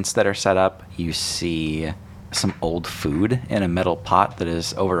 2 tents that are set up. You see some old food in a metal pot that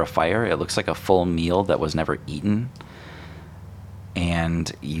is over a fire. It looks like a full meal that was never eaten. And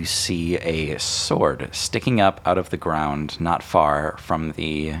you see a sword sticking up out of the ground not far from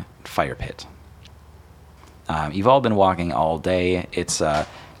the fire pit. You've all been walking all day. It's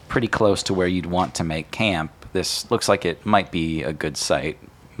pretty close to where you'd want to make camp. This looks like it might be a good site,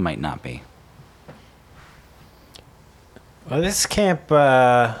 might not be. Well, this camp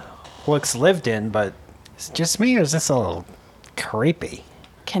looks lived in, but is it just me, or is this a little creepy?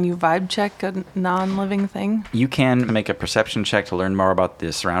 Can you vibe check a non-living thing? You can make a perception check to learn more about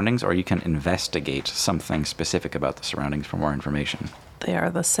the surroundings, or you can investigate something specific about the surroundings for more information. They are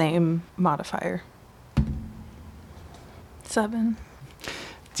the same modifier. 7.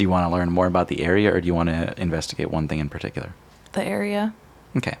 Do you want to learn more about the area, or do you want to investigate one thing in particular? The area.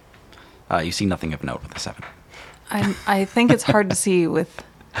 Okay. You see nothing of note with the 7. I think it's hard to see with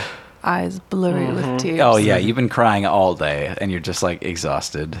eyes blurry with tears. Oh, yeah, you've been crying all day, and you're just, like,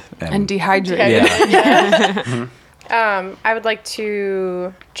 exhausted. And dehydrated. Yeah. I would like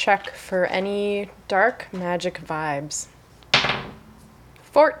to check for any dark magic vibes.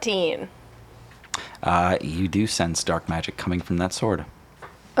 14. You do sense dark magic coming from that sword.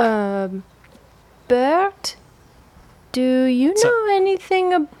 Bert, do you know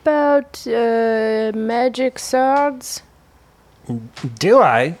anything about magic swords? Do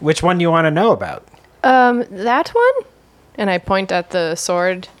I? Which one do you want to know about? That one? And I point at the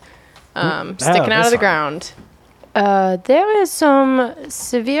sword sticking out this of the one. ground. There is some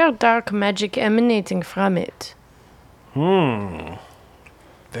severe dark magic emanating from it.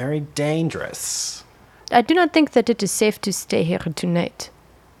 Very dangerous. I do not think that it is safe to stay here tonight.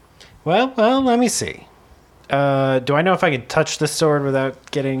 Well, let me see. Do I know if I can touch the sword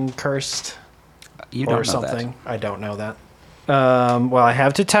without getting cursed You don't or know something? I don't know that. Well, I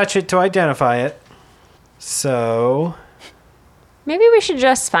have to touch it to identify it. So, Maybe we should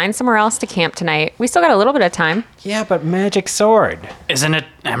just find somewhere else to camp tonight. We still got a little bit of time. yeah, but magic sword. Isn't it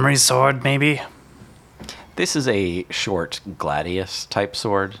Emery's sword, maybe? This is a short gladius type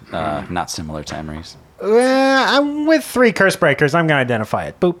sword, not similar to Emery's. I'm with 3 curse breakers. I'm going to identify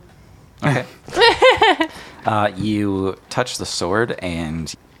it. Boop. Okay. You touch the sword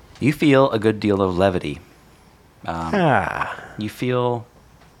and you feel a good deal of levity. You feel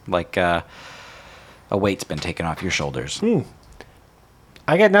like a weight's been taken off your shoulders.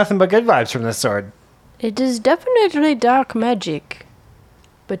 I get nothing but good vibes from this sword. It is definitely dark magic.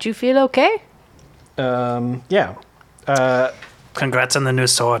 But you feel okay? Yeah. Congrats on the new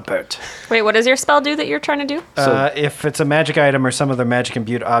sword, Bert. Wait, what does your spell do that you're trying to do? If it's a magic item or some other magic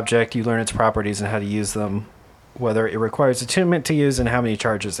imbued object, you learn its properties and how to use them, whether it requires attunement to use, and how many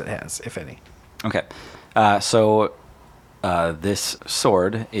charges it has, if any. Okay. This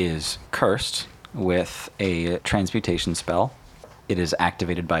sword is cursed with a transmutation spell. It is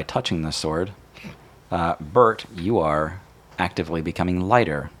activated by touching the sword. Bert, you are actively becoming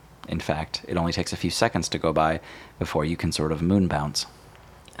lighter. In fact, it only takes a few seconds to go by before you can sort of moon bounce.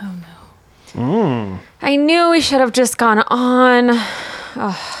 Oh no. I knew we should have just gone on.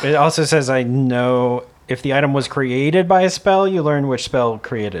 It also says, I know if the item was created by a spell, you learn which spell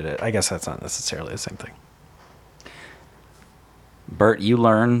created it. I guess that's not necessarily the same thing. Bert, you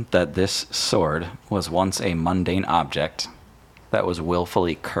learn that this sword was once a mundane object that was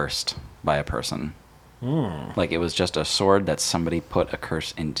willfully cursed by a person. Like it was just a sword that somebody put a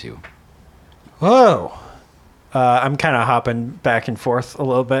curse into. Whoa. I'm kind of hopping back and forth a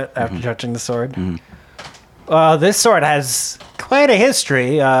little bit after touching the sword. This sword has quite a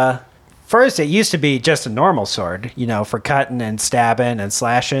history. First, it used to be just a normal sword, for cutting and stabbing and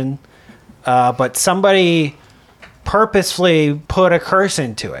slashing. But somebody purposefully put a curse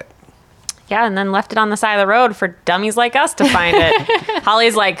into it. Yeah, and then left it on the side of the road for dummies like us to find it.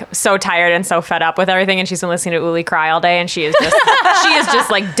 Holly's like so tired and so fed up with everything, and she's been listening to Uli cry all day, and she is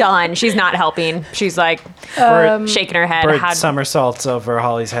just like done. She's not helping. She's like shaking her head. Bird somersaults over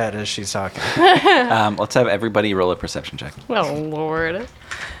Holly's head as she's talking. Let's have everybody roll a perception check. Oh, Lord.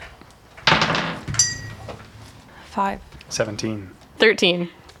 5. 17. 13.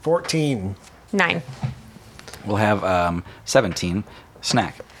 14. 9. We'll have 17.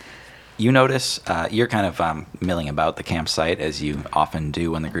 Snack. You notice you're kind of milling about the campsite, as you often do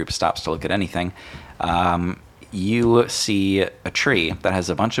when the group stops to look at anything. You see a tree that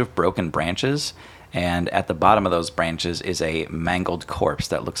has a bunch of broken branches, and at the bottom of those branches is a mangled corpse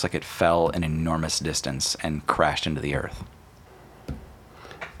that looks like it fell an enormous distance and crashed into the earth.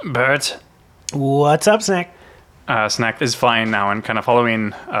 Bert. What's up, Snack? Snack is flying now and kind of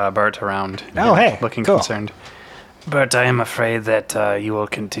following Bert around. Oh, hey, looking cool. concerned. Bert, I am afraid that you will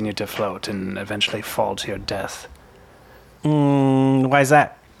continue to float and eventually fall to your death. Why is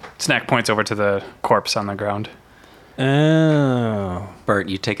that? Snack points over to the corpse on the ground. Oh. Bert,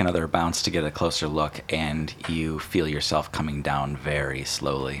 you take another bounce to get a closer look, and you feel yourself coming down very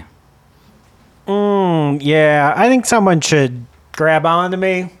slowly. Yeah, I think someone should grab onto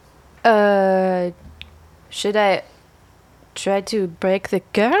me. Should I try to break the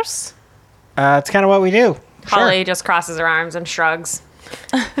curse? It's kind of what we do. Holly just crosses her arms and shrugs.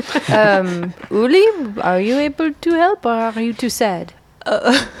 Uli, are you able to help, or are you too sad?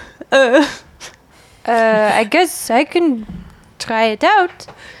 I guess I can try it out.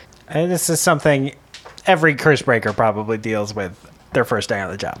 This is something every curse breaker probably deals with their first day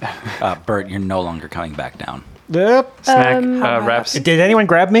on the job. Bert, you're no longer coming back down. Yep. Snack wraps. Did anyone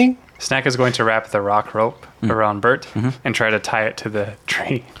grab me? Snack is going to wrap the rock rope around Bert and try to tie it to the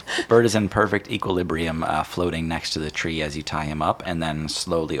tree. Bert is in perfect equilibrium, floating next to the tree as you tie him up, and then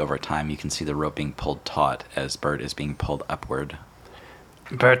slowly over time you can see the rope being pulled taut as Bert is being pulled upward.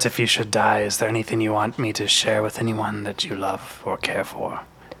 Bert, if you should die, is there anything you want me to share with anyone that you love or care for?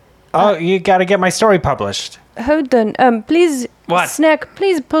 Oh, you got to get my story published. Hold on. Please, What? Snack,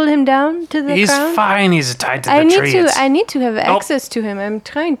 please pull him down to the He's ground. fine. He's tied to the I need tree. to. It's- I need to have access to him. I'm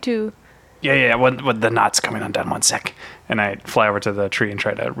trying to. Yeah. What the knot's coming undone. 1 sec. And I fly over to the tree and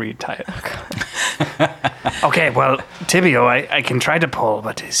try to retie it. Okay, well, Tibio, I can try to pull,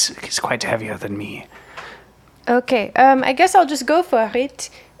 but he's quite heavier than me. Okay. I guess I'll just go for it.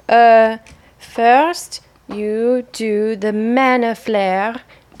 First, you do the mana flare,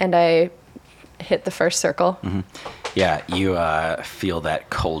 And I hit the first circle. Yeah, you feel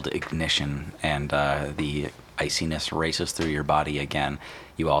that cold ignition, and the iciness races through your body again.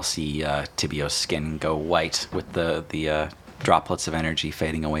 You all see Tibio's skin go white with the droplets of energy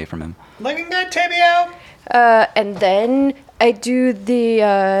fading away from him. Looking good, Tibio. and then I do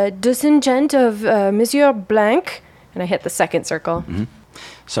the disenchant of Monsieur Blanc, and I hit the second circle.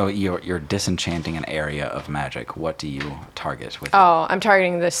 So you're disenchanting an area of magic. What do you target with it? Oh, I'm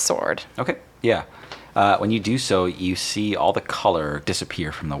targeting this sword. Okay. Yeah. When you do so, you see all the color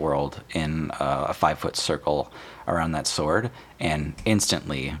disappear from the world in a 5-foot circle around that sword, and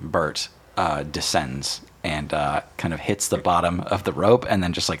instantly Bert descends and kind of hits the bottom of the rope and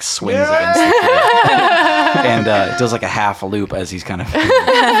then just like swings against the cliff. And does like a half loop as he's kind of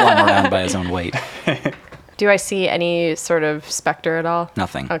flung around by his own weight. Do I see any sort of specter at all?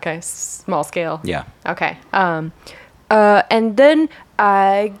 Nothing. Okay, small scale. Yeah. Okay. And then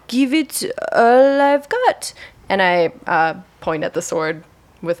I give it all I've got. And I point at the sword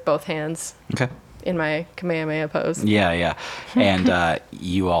with both hands Okay. in my Kamehameha pose. Yeah, yeah. And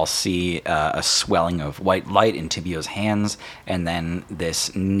you all see a swelling of white light in Tibio's hands, and then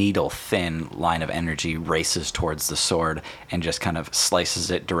this needle-thin line of energy races towards the sword and just kind of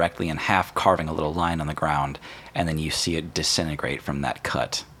slices it directly in half, carving a little line on the ground. And then you see it disintegrate from that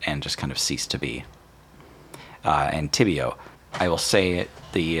cut and just kind of cease to be. And Tibio, I will say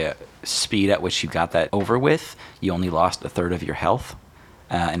the speed at which you got that over with, you only lost a third of your health.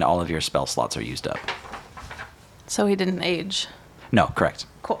 And all of your spell slots are used up. So he didn't age. No, correct.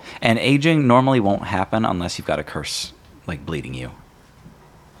 Cool. And aging normally won't happen unless you've got a curse, like bleeding you.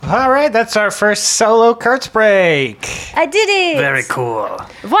 All right, that's our first solo curse break. I did it! Very cool.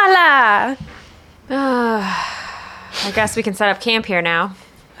 Voila! I guess we can set up camp here now.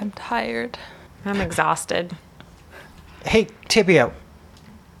 I'm tired. I'm exhausted. Hey, Tibio.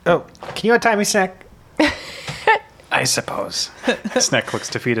 Oh, can you untie me, Snack? I suppose. Snack looks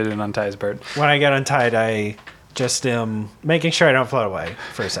defeated and unties Bert. When I get untied, I just am making sure I don't float away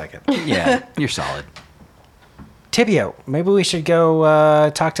for a second. Yeah, you're solid. Tibio, maybe we should go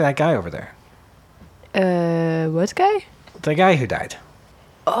talk to that guy over there. What guy? The guy who died.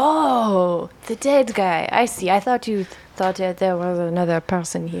 Oh, the dead guy. I see. I thought you thought that there was another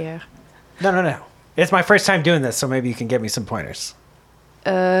person here. No. It's my first time doing this, so maybe you can give me some pointers.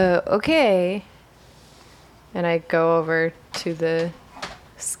 Okay. And I go over to the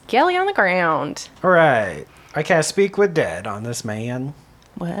skelly on the ground. All right. I cast Speak with Dead on this man.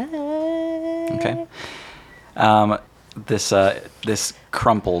 What? Okay. This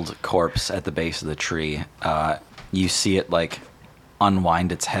crumpled corpse at the base of the tree, you see it like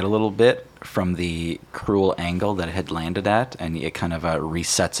unwind its head a little bit from the cruel angle that it had landed at, and it kind of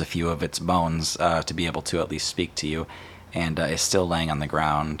resets a few of its bones to be able to at least speak to you, and is still laying on the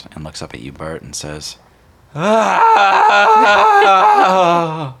ground and looks up at you, Bert, and says, Yeah,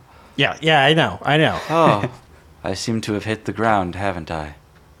 I know. "Oh, I seem to have hit the ground, haven't I?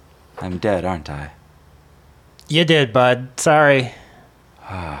 I'm dead, aren't I? You did, bud. Sorry.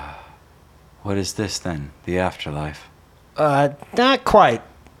 What is this then? The afterlife?" Not quite.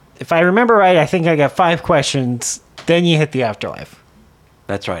 If I remember right, I think I got 5 questions. Then you hit the afterlife.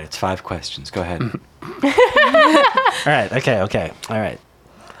 That's right, it's 5 questions. Go ahead. All right. Okay. All right.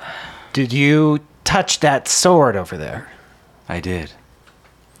 Did you touch that sword over there? I did.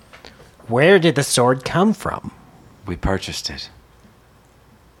 Where did the sword come from? We purchased it.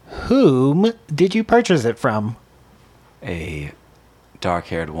 Whom did you purchase it from? A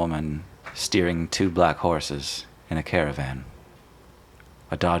dark-haired woman steering 2 black horses in a caravan.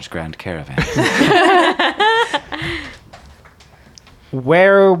 A Dodge Grand Caravan.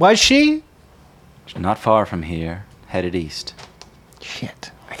 Where was she? Not far from here, headed east.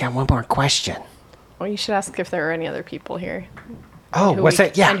 Shit. I got one more question. Well, you should ask if there are any other people here. Oh, Who what's we-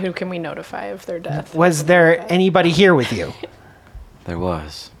 that? Yeah. And who can we notify of their death? Was there anybody here with you? There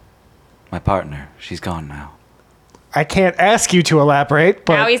was. My partner. She's gone now. I can't ask you to elaborate,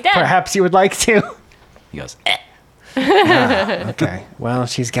 but Now he's dead. perhaps you would like to. He goes, Okay. Well,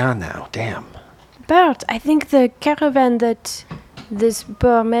 she's gone now. Damn. Bert, I think the caravan that this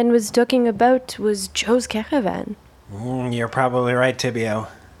poor man was talking about was Joe's caravan. You're probably right, Tibio.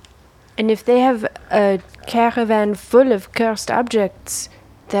 And if they have a caravan full of cursed objects,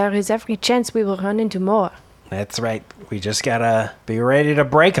 there is every chance we will run into more. That's right. We just gotta be ready to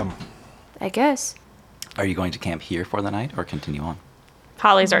break them. I guess. "Are you going to camp here for the night or continue on?"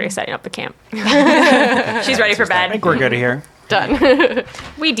 Holly's already setting up the camp. She's ready for I bed. think we're good here. Done.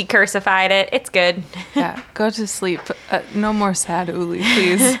 We decursified it. It's good. Yeah, go to sleep. No more sad Uli,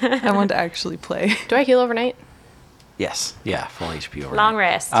 please. I want to actually play. Do I heal overnight? Yes. Yeah, full HP over. Long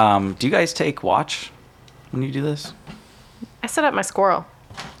rest. Do you guys take watch when you do this? I set up my squirrel.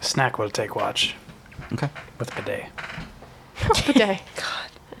 Snack will take watch Okay. with bidet. Good day.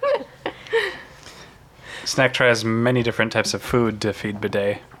 Snack tries many different types of food to feed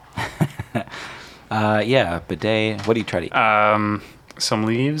bidet. Yeah, bidet. What do you try to eat? Some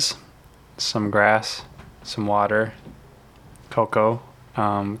leaves, some grass, some water, cocoa,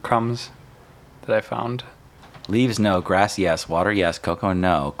 crumbs that I found. Leaves, no. Grass, yes. Water, yes. Cocoa,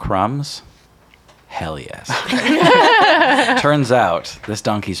 no. Crumbs? Hell yes. Turns out this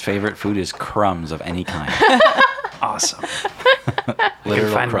donkey's favorite food is crumbs of any kind. Awesome.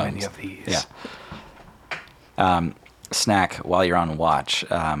 Literal find crumbs. many of these. Yeah. Snack, while you're on watch,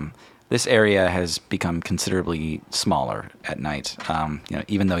 this area has become considerably smaller at night.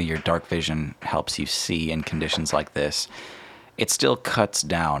 Even though your dark vision helps you see in conditions like this, it still cuts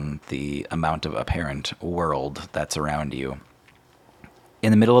down the amount of apparent world that's around you.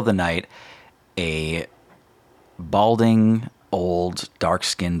 In the middle of the night, a balding, old,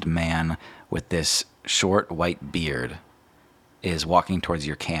 dark-skinned man with this short white beard is walking towards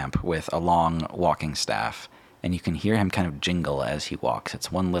your camp with a long walking staff, and you can hear him kind of jingle as he walks.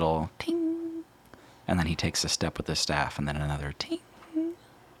 It's one little ting, and then he takes a step with the staff, and then another ting.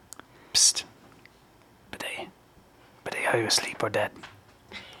 Psst. Bidet. Bidet, are you asleep or dead?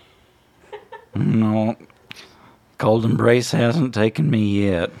 No, cold embrace hasn't taken me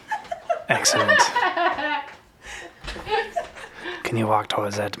yet. Excellent. Can you walk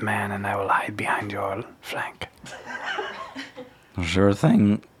towards that man and I will hide behind your flank? Sure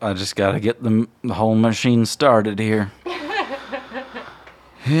thing. I just gotta get the whole machine started here.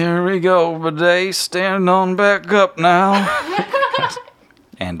 Here we go, Bidet. Stand on back up now.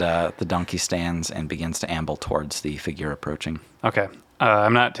 And the donkey stands and begins to amble towards the figure approaching. Okay.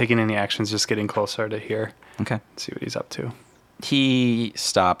 I'm not taking any actions, just getting closer to hear. Okay. See what he's up to. He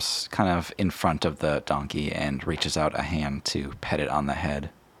stops kind of in front of the donkey and reaches out a hand to pet it on the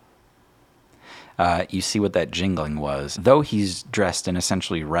head. You see what that jingling was. Though he's dressed in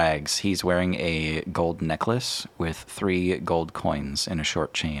essentially rags, he's wearing a gold necklace with 3 gold coins in a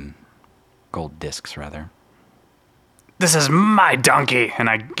short chain. Gold discs, rather. This is my donkey! And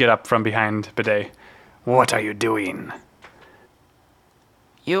I get up from behind Bidet. What are you doing?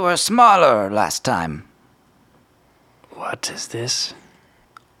 You were smaller last time. What is this?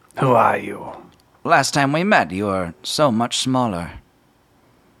 Who are you? Last time we met, you were so much smaller.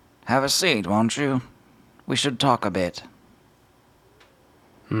 Have a seat, won't you? We should talk a bit.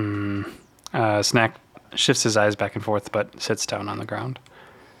 Snack shifts his eyes back and forth, but sits down on the ground.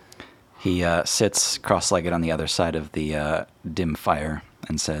 He sits cross-legged on the other side of the dim fire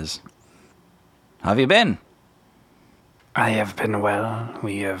and says, "How have you been?" I have been well.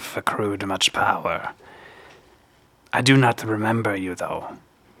 We have accrued much power. I do not remember you, though.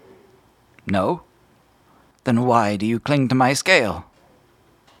 No? Then why do you cling to my scale?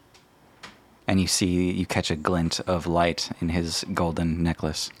 And you catch a glint of light in his golden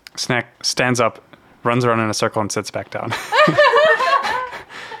necklace. Snack stands up, runs around in a circle, and sits back down.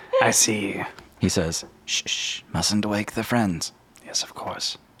 I see. He says, "Shh, mustn't wake the friends. Yes, of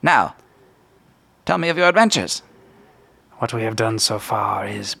course. Now, tell me of your adventures." What we have done so far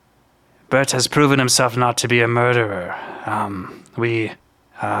is... Bert has proven himself not to be a murderer. We,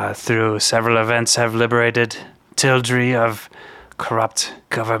 through several events, have liberated Tildry of corrupt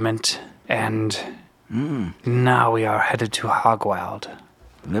government, and now we are headed to Hogwild.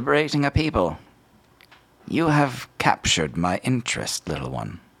 Liberating a people. You have captured my interest, little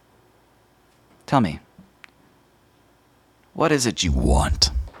one. Tell me, what is it you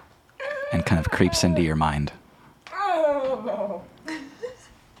want? And kind of creeps into your mind.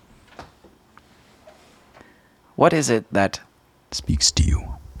 What is it that speaks to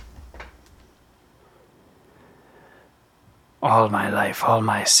you? All my life, all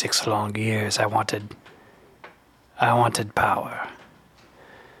my 6 long years, I wanted power.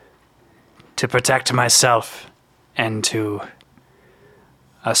 To protect myself and to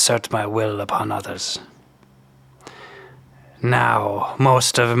assert my will upon others. Now,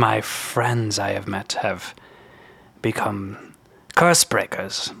 most of my friends I have met have become curse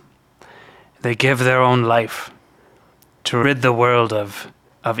breakers. They give their own life to rid the world of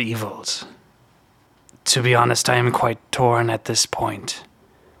evils. To be honest, I am quite torn at this point.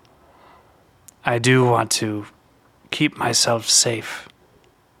 I do want to keep myself safe.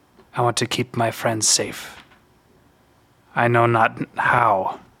 I want to keep my friends safe. I know not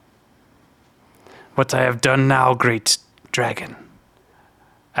how. What I have done now, great dragon,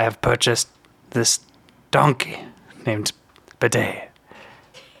 I have purchased this donkey named Bidet.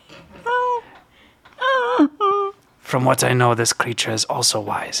 From what I know, this creature is also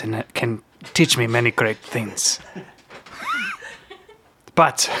wise, and it can teach me many great things.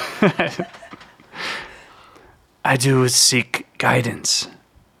 But I do seek guidance.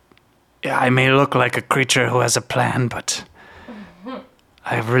 I may look like a creature who has a plan, but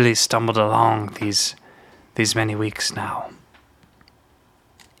I have really stumbled along these many weeks now.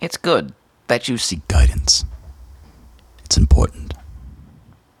 It's good that you seek guidance. It's important.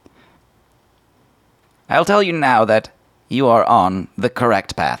 I'll tell you now that you are on the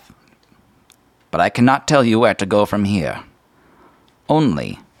correct path. but I cannot tell you where to go from here.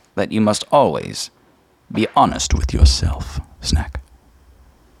 Only that you must always be honest with yourself, Snack.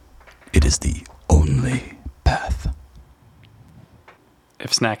 It is the only path.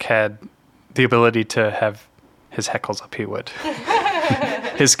 If Snack had the ability to have his heckles up, he would.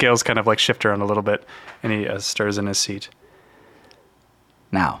 His scales kind of like shift around a little bit, and he stirs in his seat.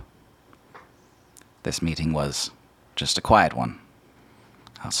 Now, this meeting was just a quiet one.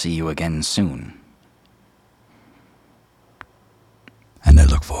 I'll see you again soon. And I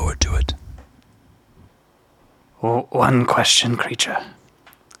look forward to it. One question, creature.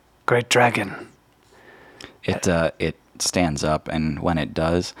 Great dragon. It stands up, and when it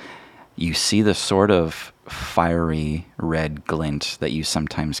does, you see the sort of fiery red glint that you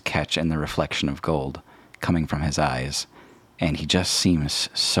sometimes catch in the reflection of gold coming from his eyes. And he just seems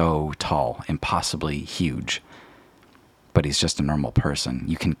so tall, impossibly huge. But he's just a normal person.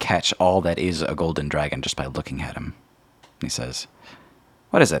 You can catch all that is a golden dragon just by looking at him. And he says,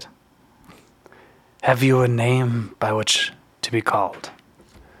 "What is it?" Have you a name by which to be called?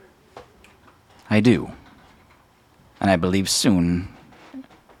 "I do. And I believe soon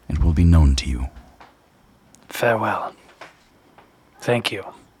it will be known to you." Farewell. Thank you.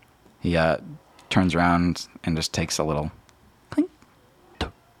 He turns around and just takes a little clink,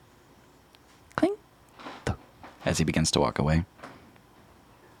 tuk, clink, tuk, as he begins to walk away.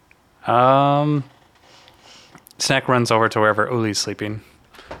 Snack runs over to wherever Uli's sleeping,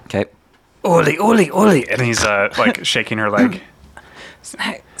 Okay. Uli, Uli, Uli. and he's like shaking her leg.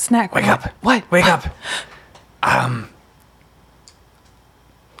 Snack. Wake up. What? Wake up.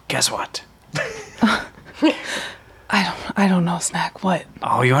 Guess what? I don't know, Snack. What?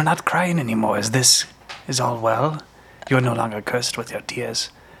 Oh, you're not crying anymore. Is all well? You're no longer cursed with your tears.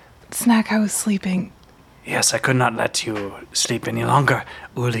 Snack, I was sleeping. Yes, I could not let you sleep any longer.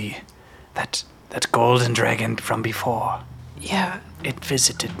 Uli, that golden dragon from before, Yeah. it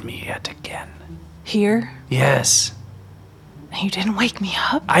visited me yet again. Here? Yes. And you didn't wake me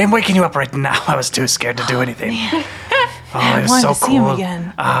up? I am waking you up right now. I was too scared to do anything. Man. Oh, I it was wanted so to see cool. him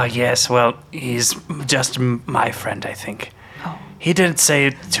again. Ah, yes. Well, he's just my friend, I think. Oh. He didn't say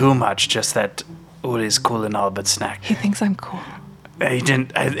too much, just that Uli's cool and all, but Snack. He thinks I'm cool. He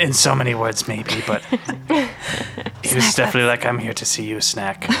didn't, in so many words, maybe, but he was definitely like, I'm here to see you,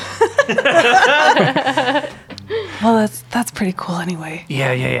 Snack. Well, that's pretty cool anyway.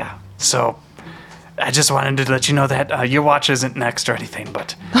 Yeah. So, I just wanted to let you know that your watch isn't next or anything,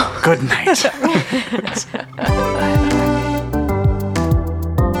 but good night.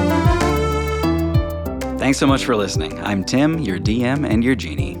 Thanks so much for listening. I'm Tim, your DM and your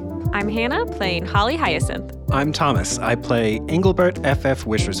genie. I'm Hannah, playing Holly Hyacinth. I'm Thomas. I play Engelbert F.F.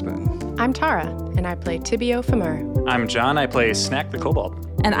 Wisherspoon. I'm Tara, and I play Tibio Famur. I'm John. I play Snack the Kobold.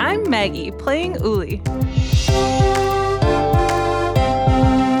 And I'm Maggie, playing Uli.